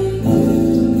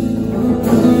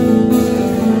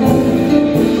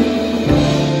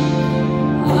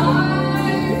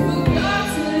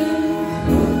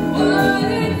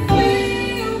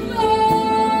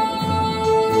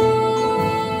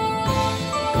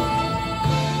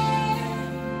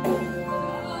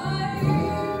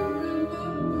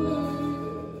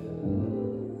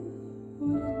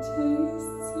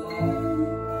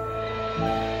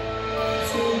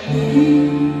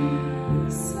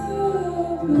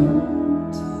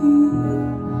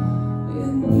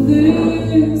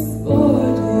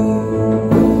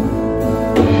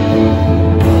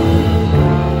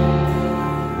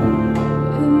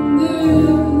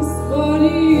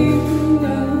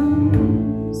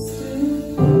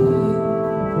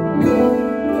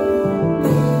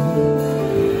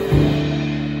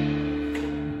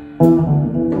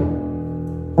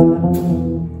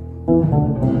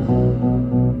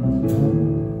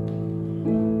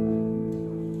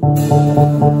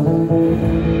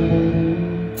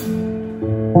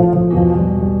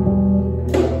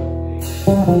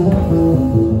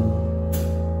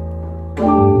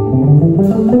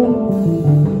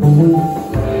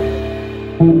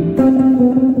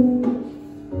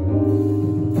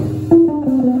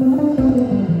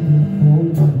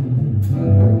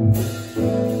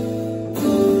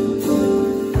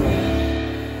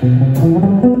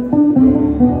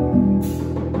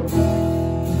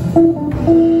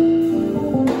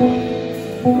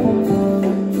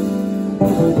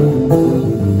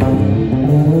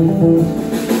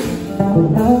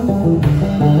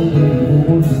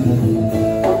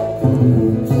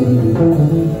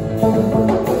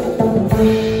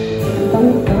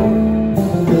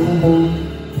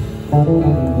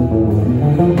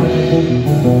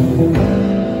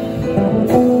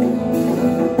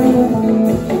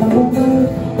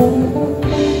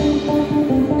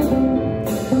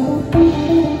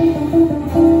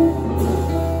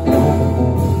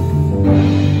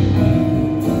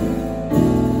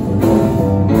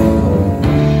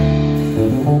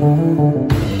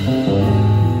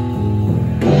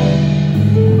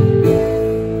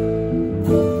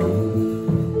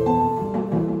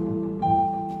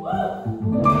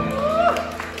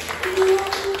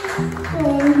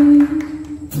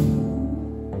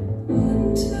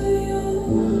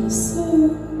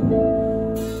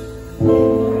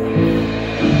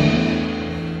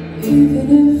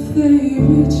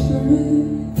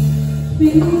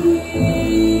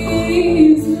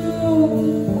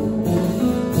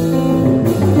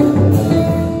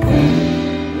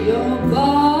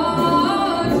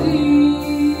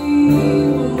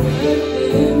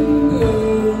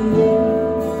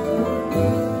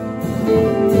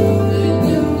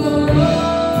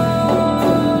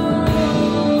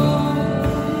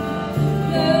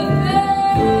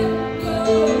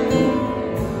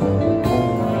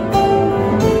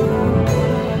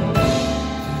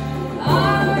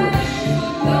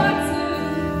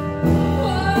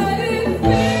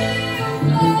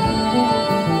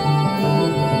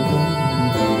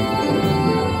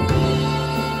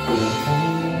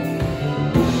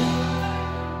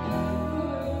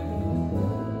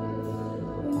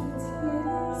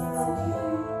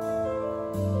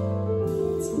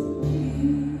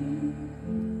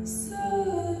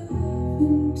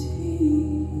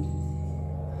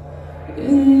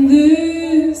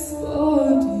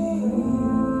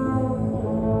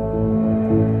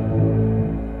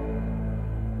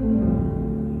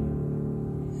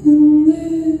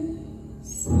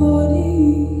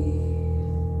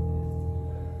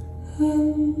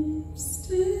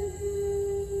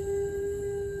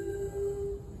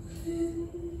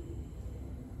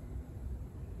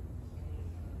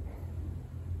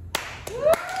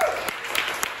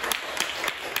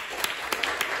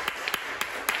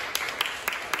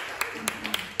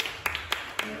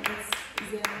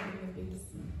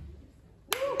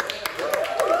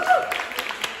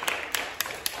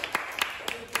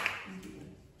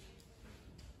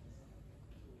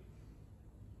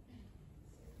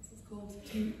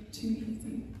 Too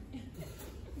easy.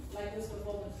 Like this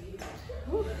performance.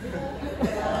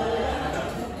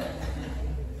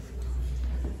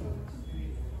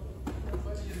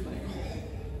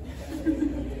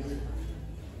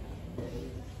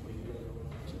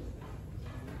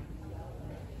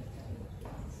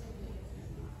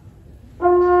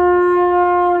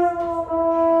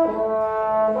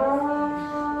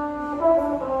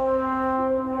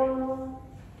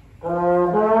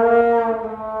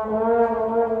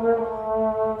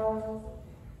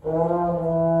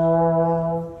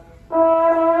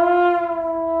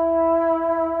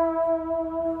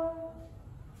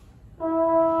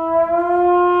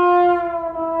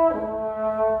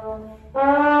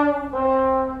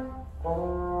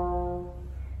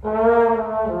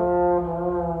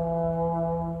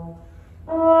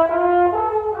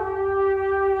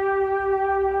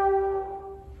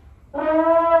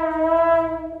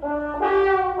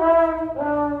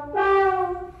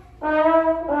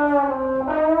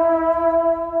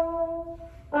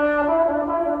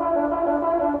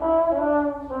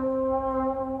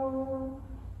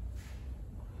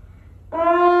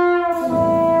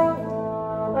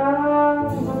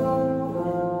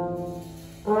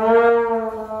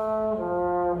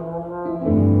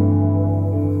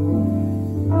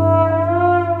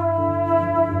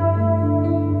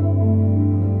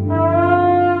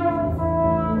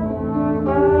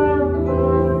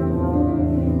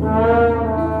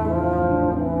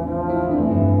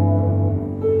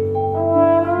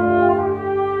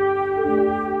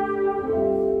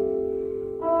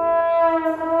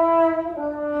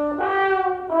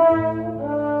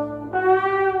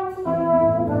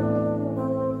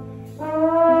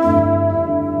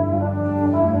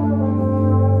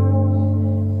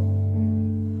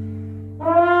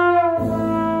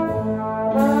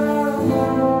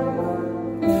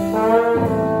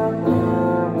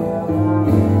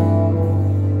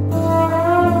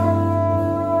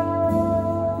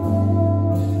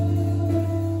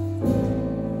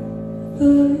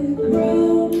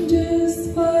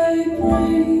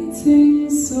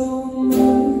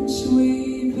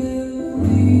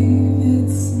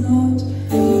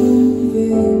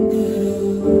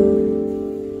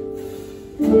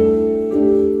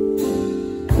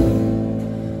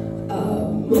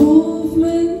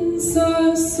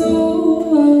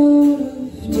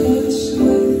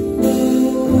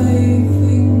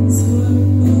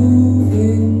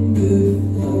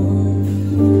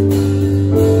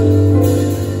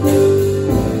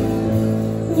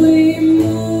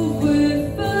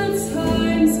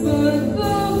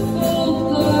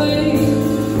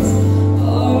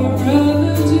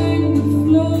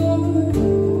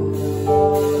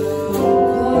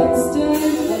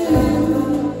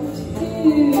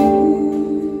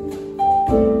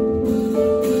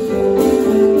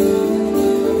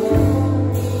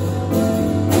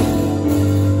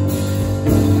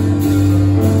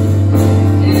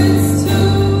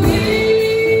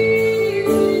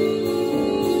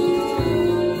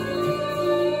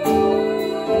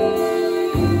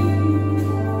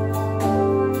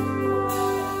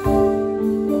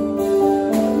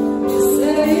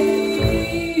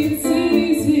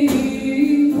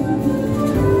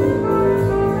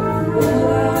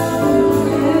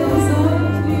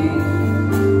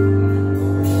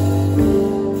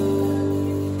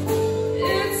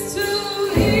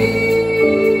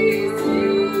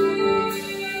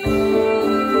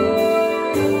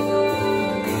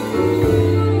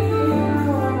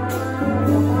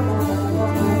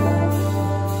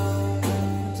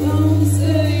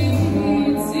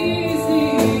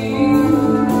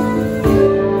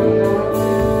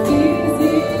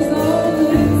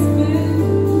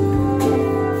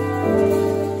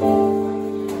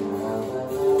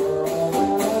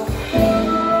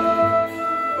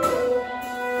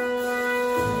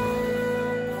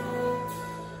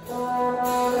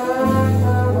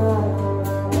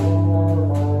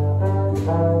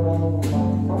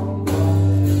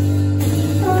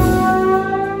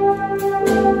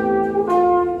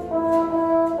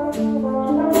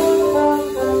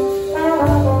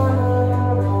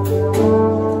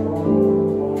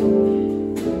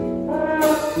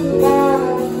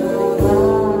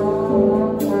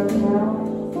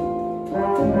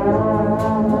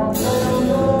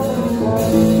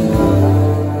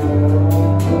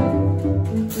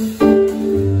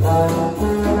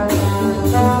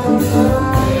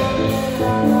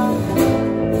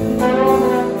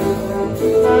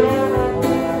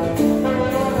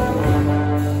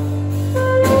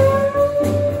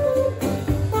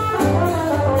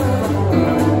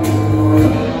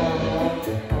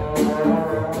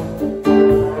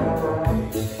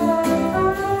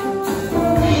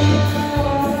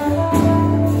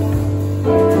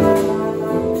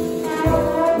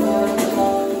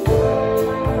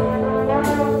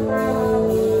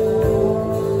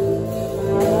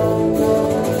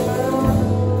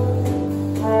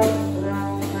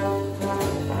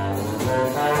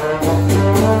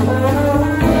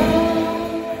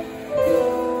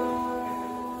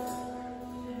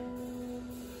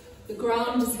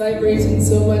 vibrating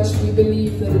so much we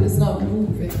believe that it is not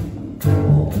moving at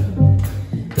all.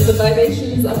 But the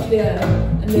vibrations are clear,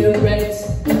 and they are red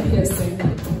and piercing.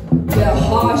 They are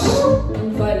harsh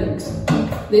and violent.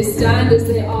 They stand as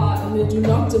they are, and they do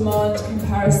not demand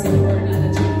comparison or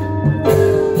analogy.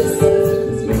 This is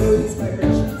because you know these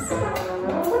vibrations.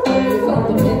 You have felt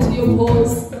them into your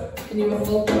pores, and you have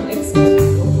felt them exit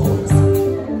your pores.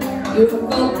 You have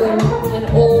felt them, and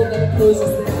all that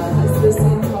opposes them has this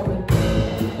in common.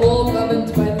 All governed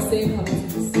by the same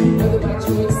habits, whether by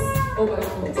choice or by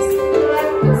force.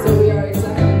 And so we are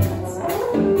exactly that.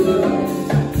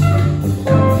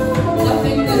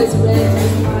 Nothing that is red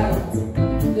is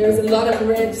wild. There is a lot of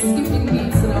red skipping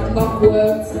beats in our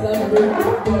clockworks, lumbering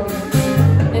body.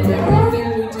 And everything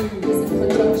we do is in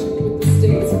conjunction with the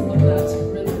states of that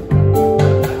rhythm.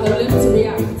 Our limbs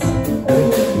react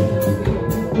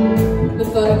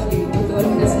methodically, without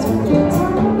hesitant thought.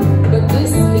 But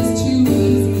this is too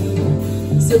easy.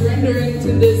 Surrendering to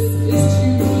this is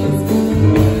too easy.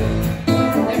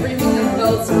 Everything that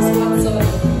melts is one solid,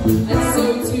 and so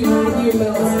too you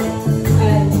melt.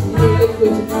 And your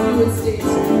liquid, fluid state,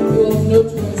 you have no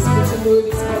choice but to know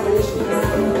these vibrations.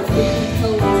 Be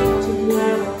compelled to move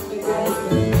against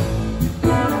them.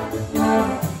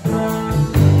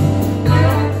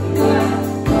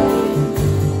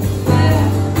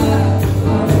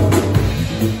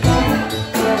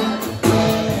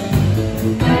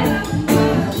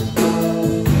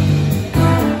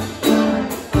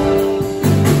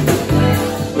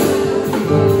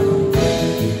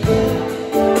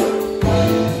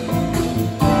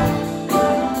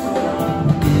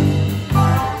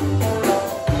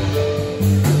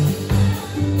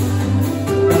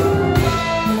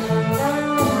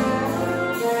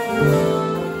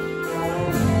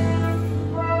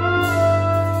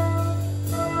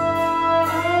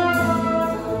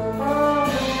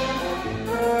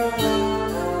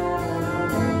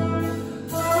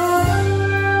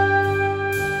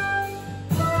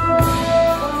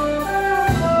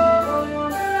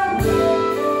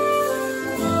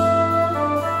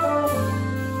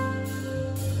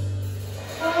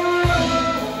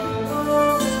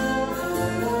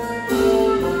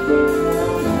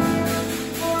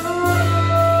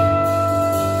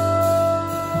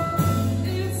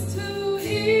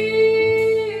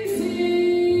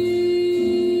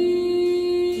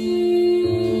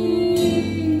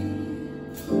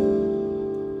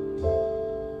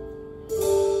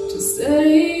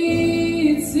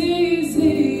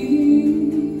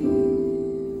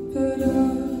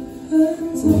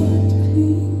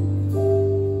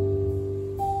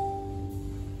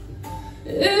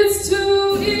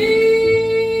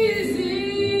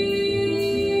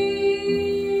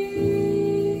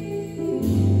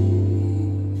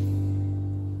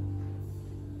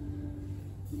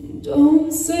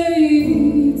 Don't say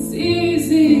it's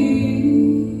easy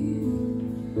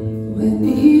when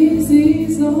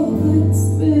easy's all it's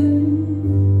been.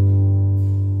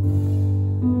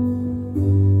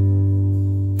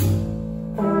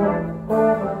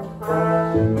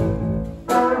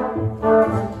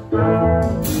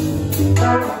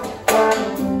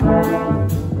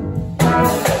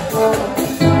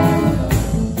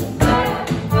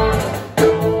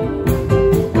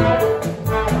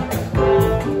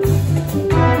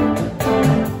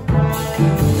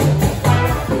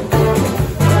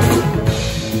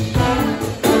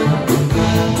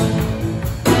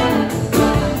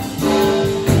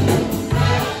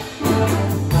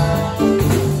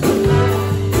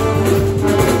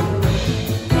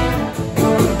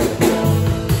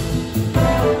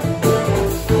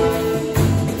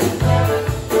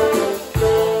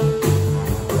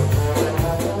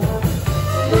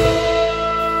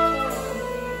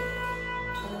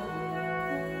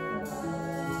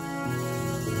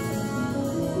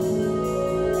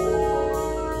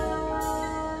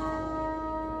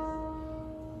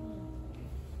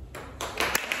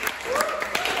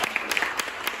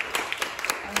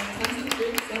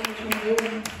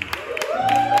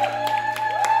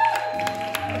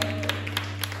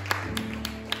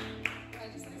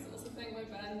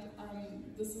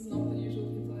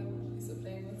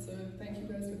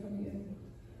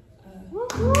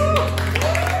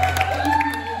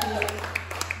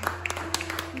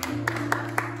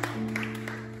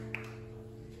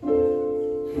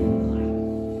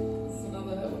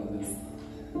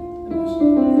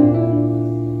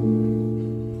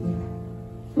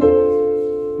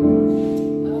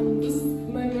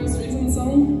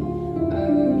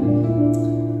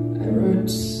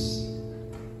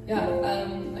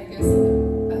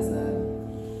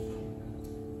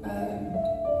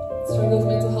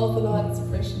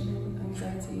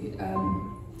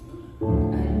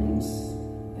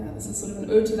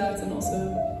 contribute to that, and also,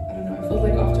 I don't know, I felt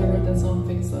like after I wrote that song,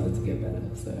 things started to get better.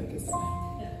 So I guess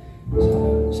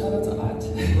shout out to Art.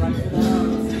 Right it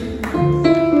out.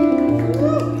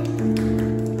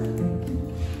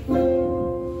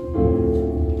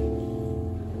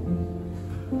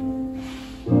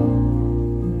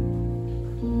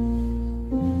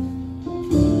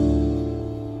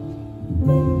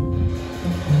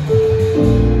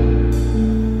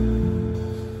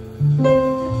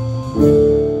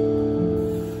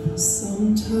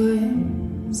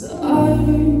 Sometimes I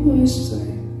wish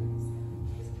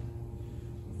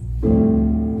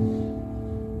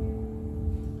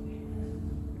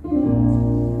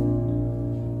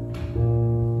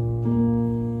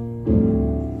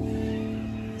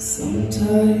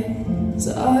sometimes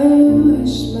I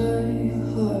wish my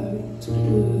heart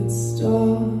would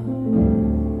stop.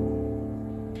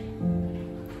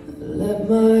 Let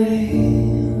my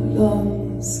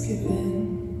lungs give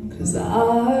in, 'cause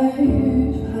I've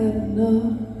had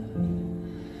enough.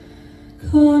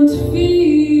 Can't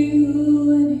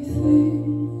feel anything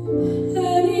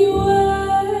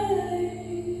anyway.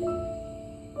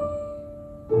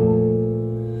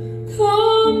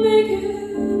 Can't make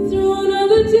it through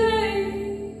another day.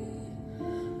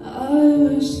 I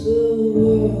wish the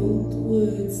world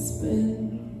would spin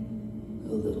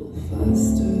a little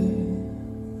faster,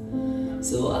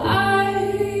 so I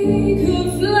could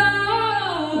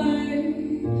fly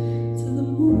to the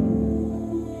moon.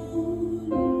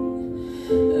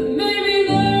 And maybe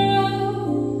there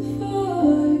I'll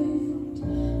find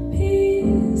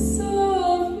peace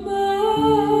of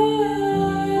mind.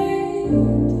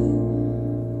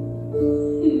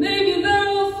 Maybe there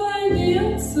I'll find the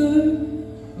answer.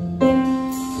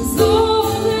 'Cause all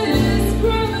this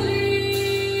gravity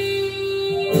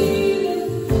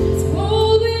that's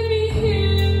holding me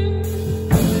here,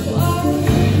 why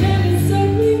can't it set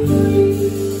me free?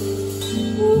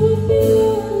 What would be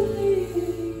lonely?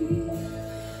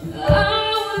 I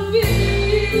would be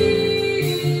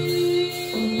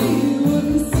what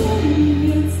the sun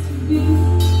gets to be,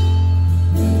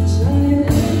 shining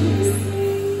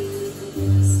endlessly,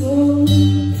 so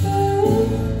free.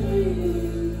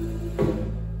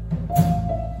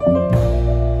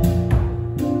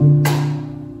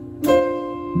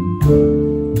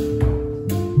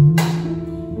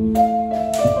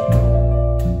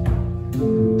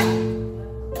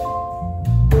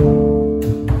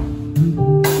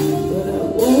 But I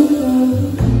woke up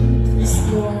this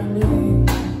morning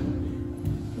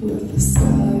with the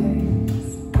skies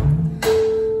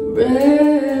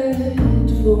red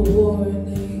for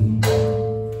warning.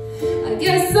 I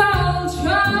guess I'll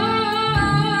try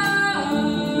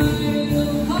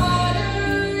harder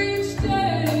each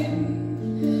day,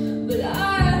 but I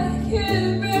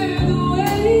can't bear the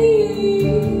weight.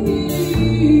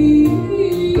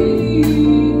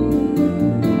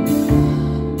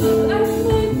 But that's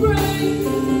my brain.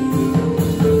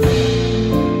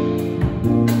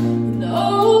 No,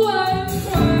 I'm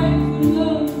crying for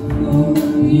love.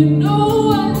 You know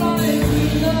I'm crying for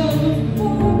love.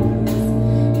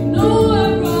 You know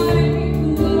I'm crying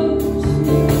for love.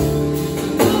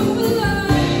 Love for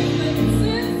life, and it's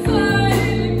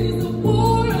inside. There's a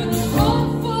war and I'm on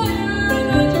fire, and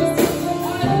I just can't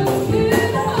hide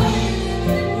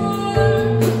anymore.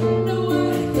 No,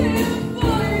 I can't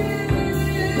fight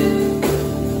it.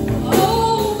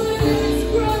 All this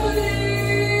gravity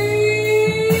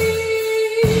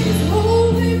is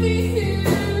holding me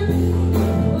here.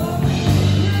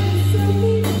 Set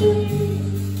me free.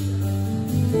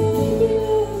 Don't be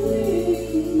lonely.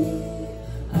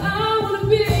 I wanna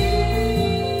be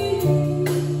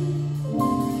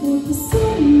what the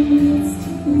sun gets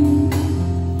to be,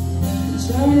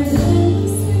 shining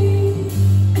endlessly,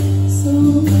 so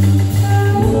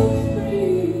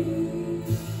free.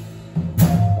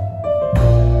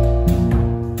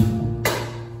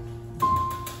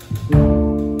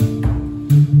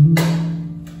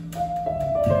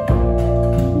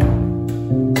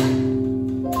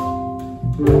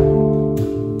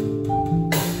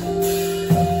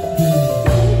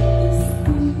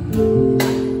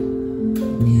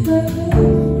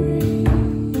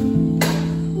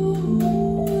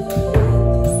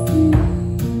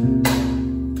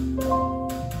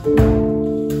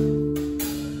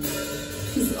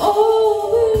 Cause all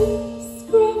this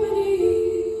gravity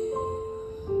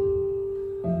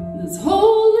that's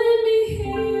holding me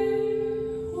here,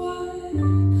 why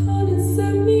can't it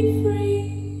set me free?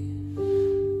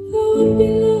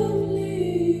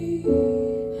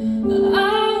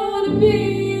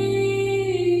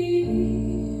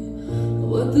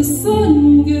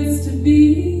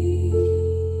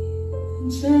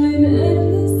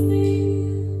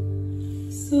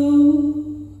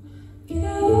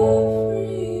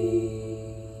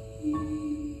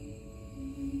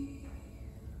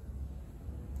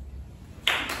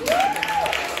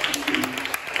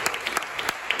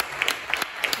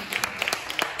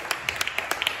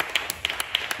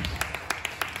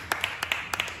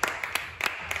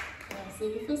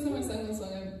 first time I sang this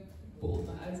song, I bawled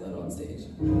my eyes out on stage.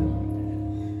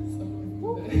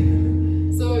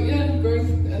 So yeah, growth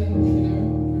and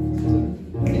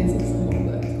dancing and all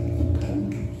that.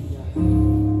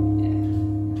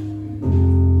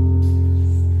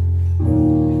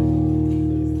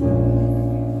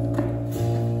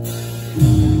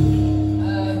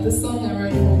 This song I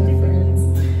wrote for my friends,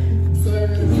 so I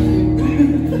wrote it for you.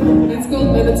 It's called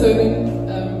Melatonin,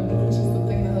 which is the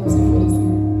thing that helps you fall asleep.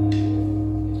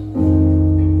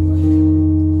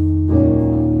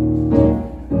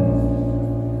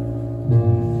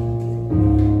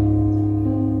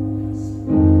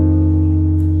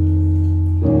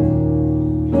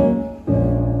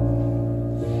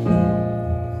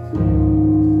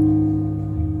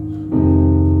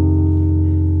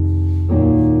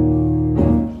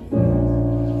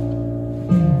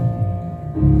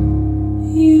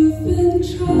 You've been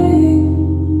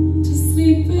trying to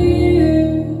sleep for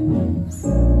years.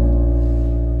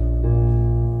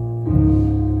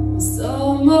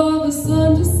 Some of us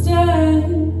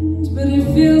understand, but it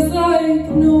feels like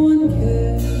no one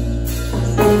cares.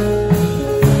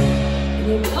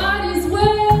 Your body's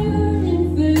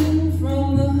wearing thin from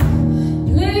the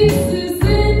places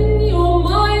in your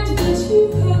mind that you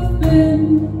have been.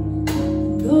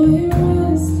 And though your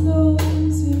eyes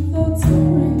close, your thoughts are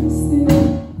racing.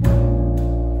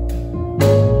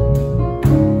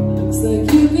 Looks like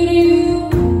you could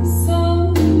use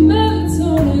some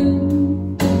melatonin.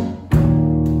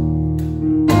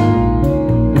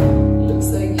 Looks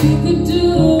like you could do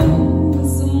with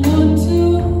someone to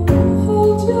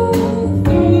hold you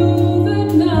through the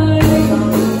night.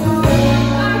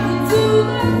 I could do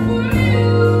that for you.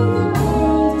 The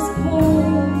world is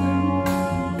cold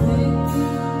and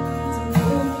things are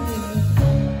broken.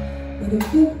 But if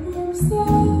it works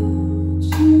out,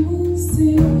 you will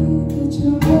see that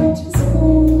your heart is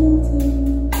golden.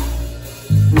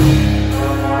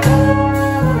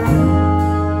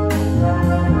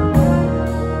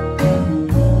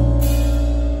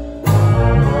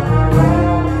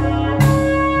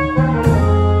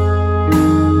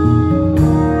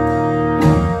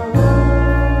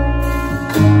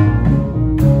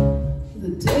 The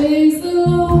days are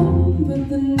long, but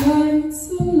the nights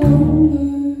are longer.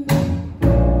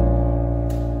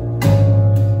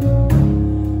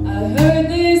 I heard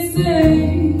they say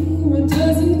what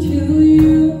doesn't kill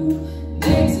you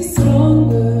makes you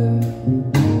stronger.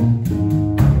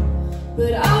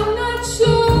 But I'm not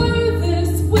sure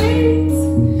this weight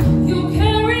you're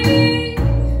carrying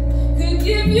could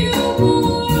give you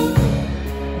more.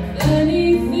 If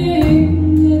anything,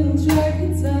 it'll drag you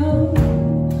down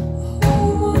a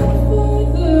whole lot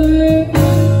further.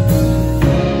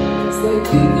 Looks like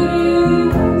you could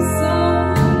use some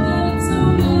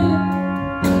melatonin.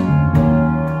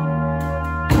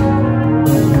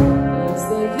 Looks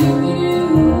like you could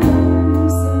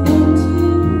use someone to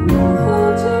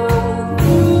hold you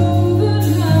through the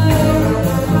night.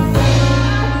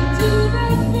 I could do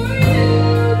that for you.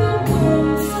 The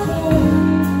world's cold,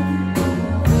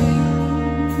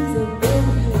 things are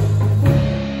broken.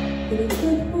 But if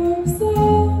it works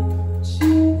out,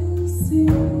 you will see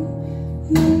your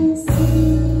dreams,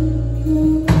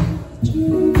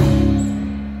 dreams,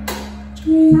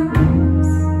 dreams.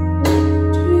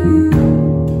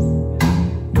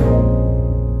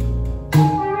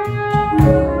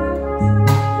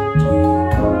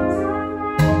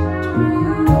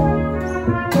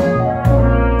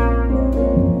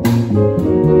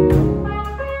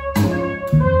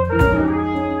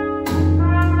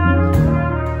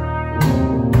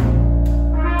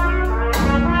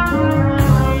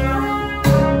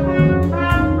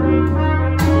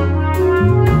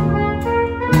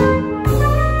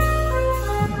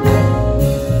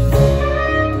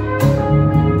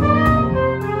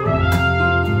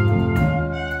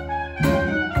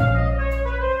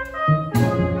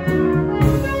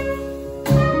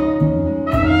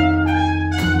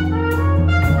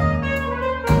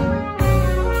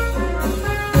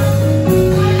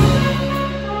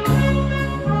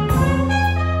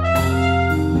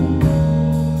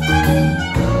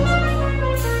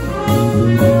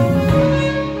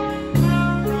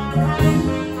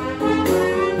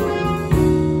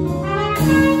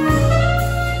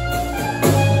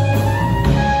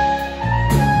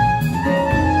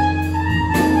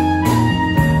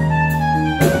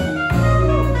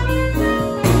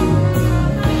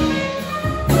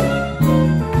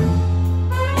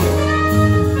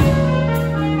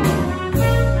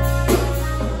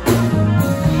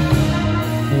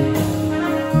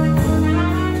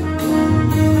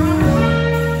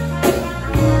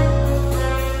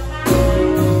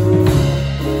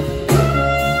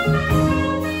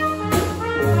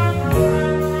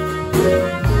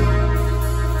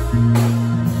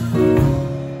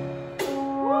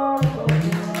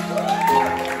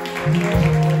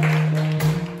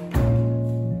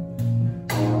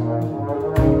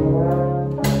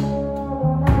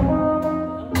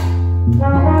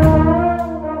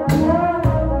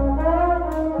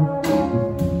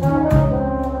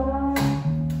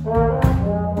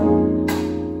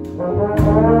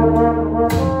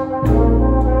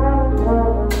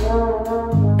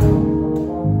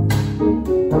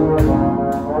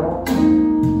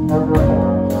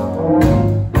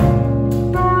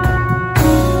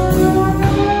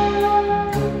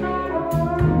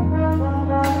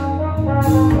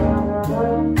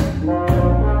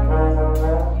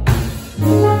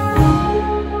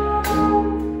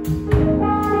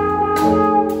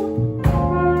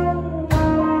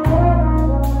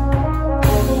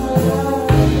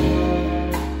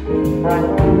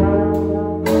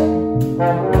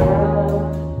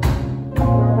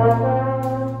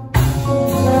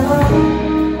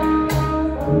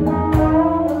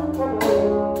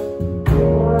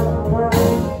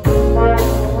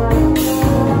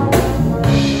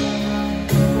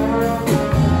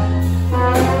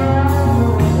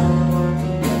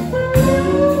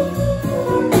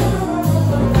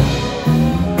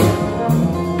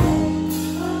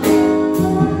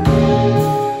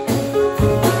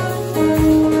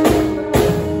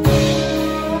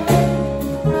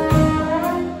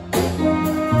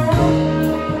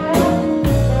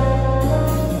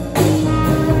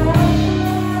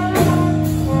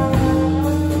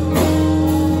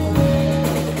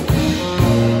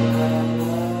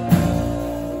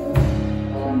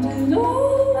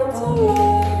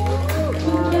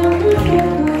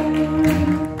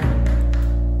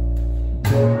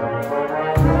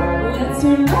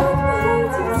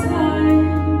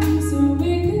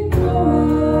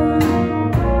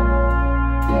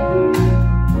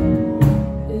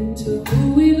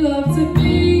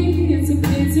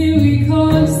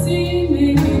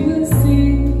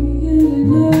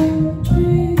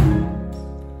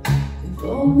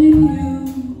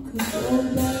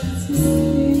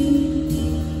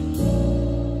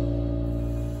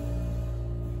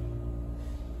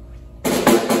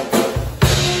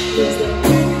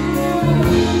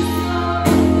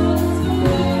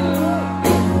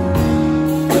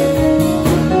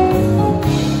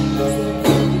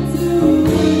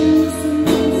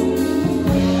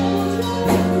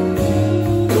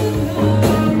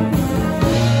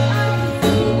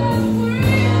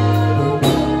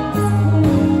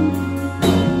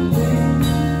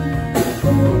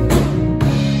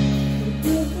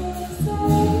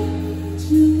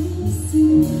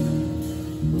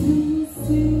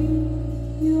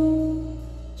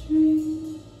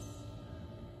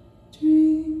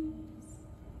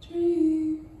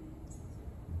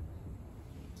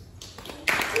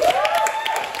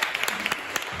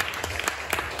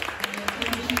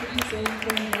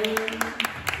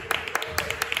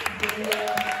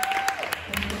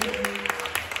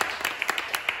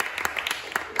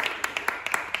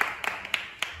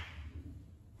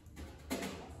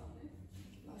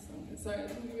 Sorry, I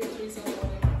think we were doing something.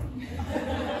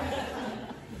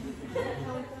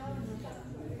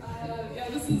 Yeah,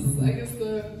 this is, I guess, it's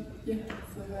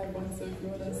the high one, so if you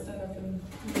want to stand up and...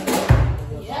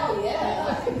 Hell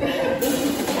yeah!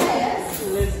 Yes!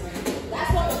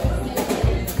 That's what we're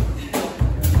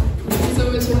Thank you so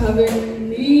much for having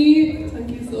me,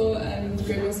 Tankiso, and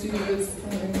Greatmore Studios.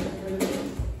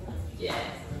 Yeah.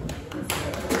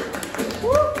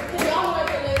 Woo! Can y'all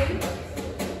work it, lady?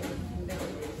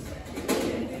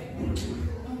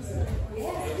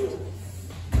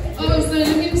 Oh, so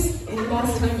let me just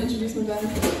last time introduce my band.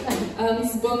 This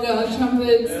is Bonga on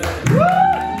trumpets. This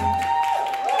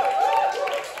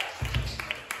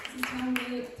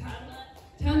is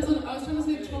Tamsin. I was trying to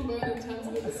say trombone and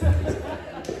Tamsin at the same time.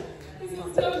 This is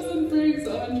Tamsin Briggs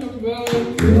on trombone.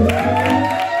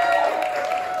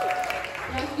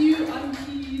 Matthew on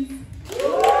keys.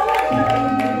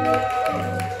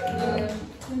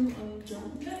 Tim on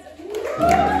drums.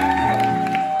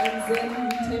 And Zen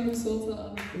Temu Salter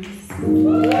on bass.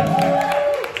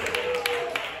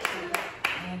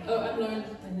 Oh, I'm Lauren.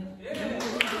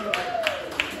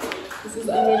 This is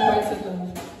unrecorded.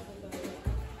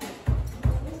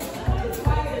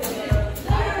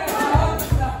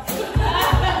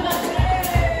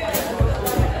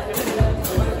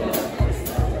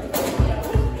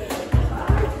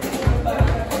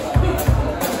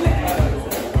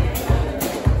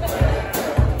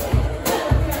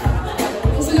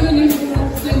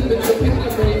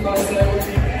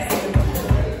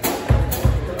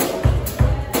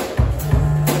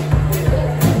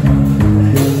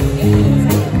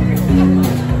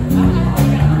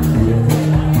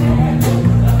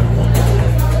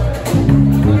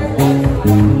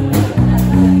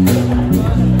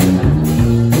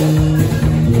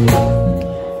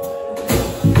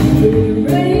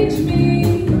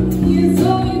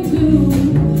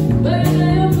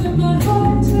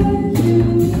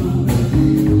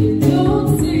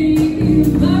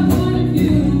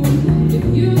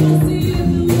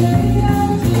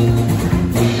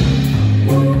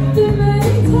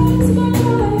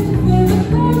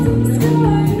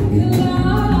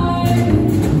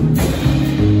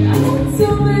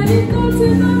 So many thoughts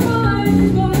in my mind.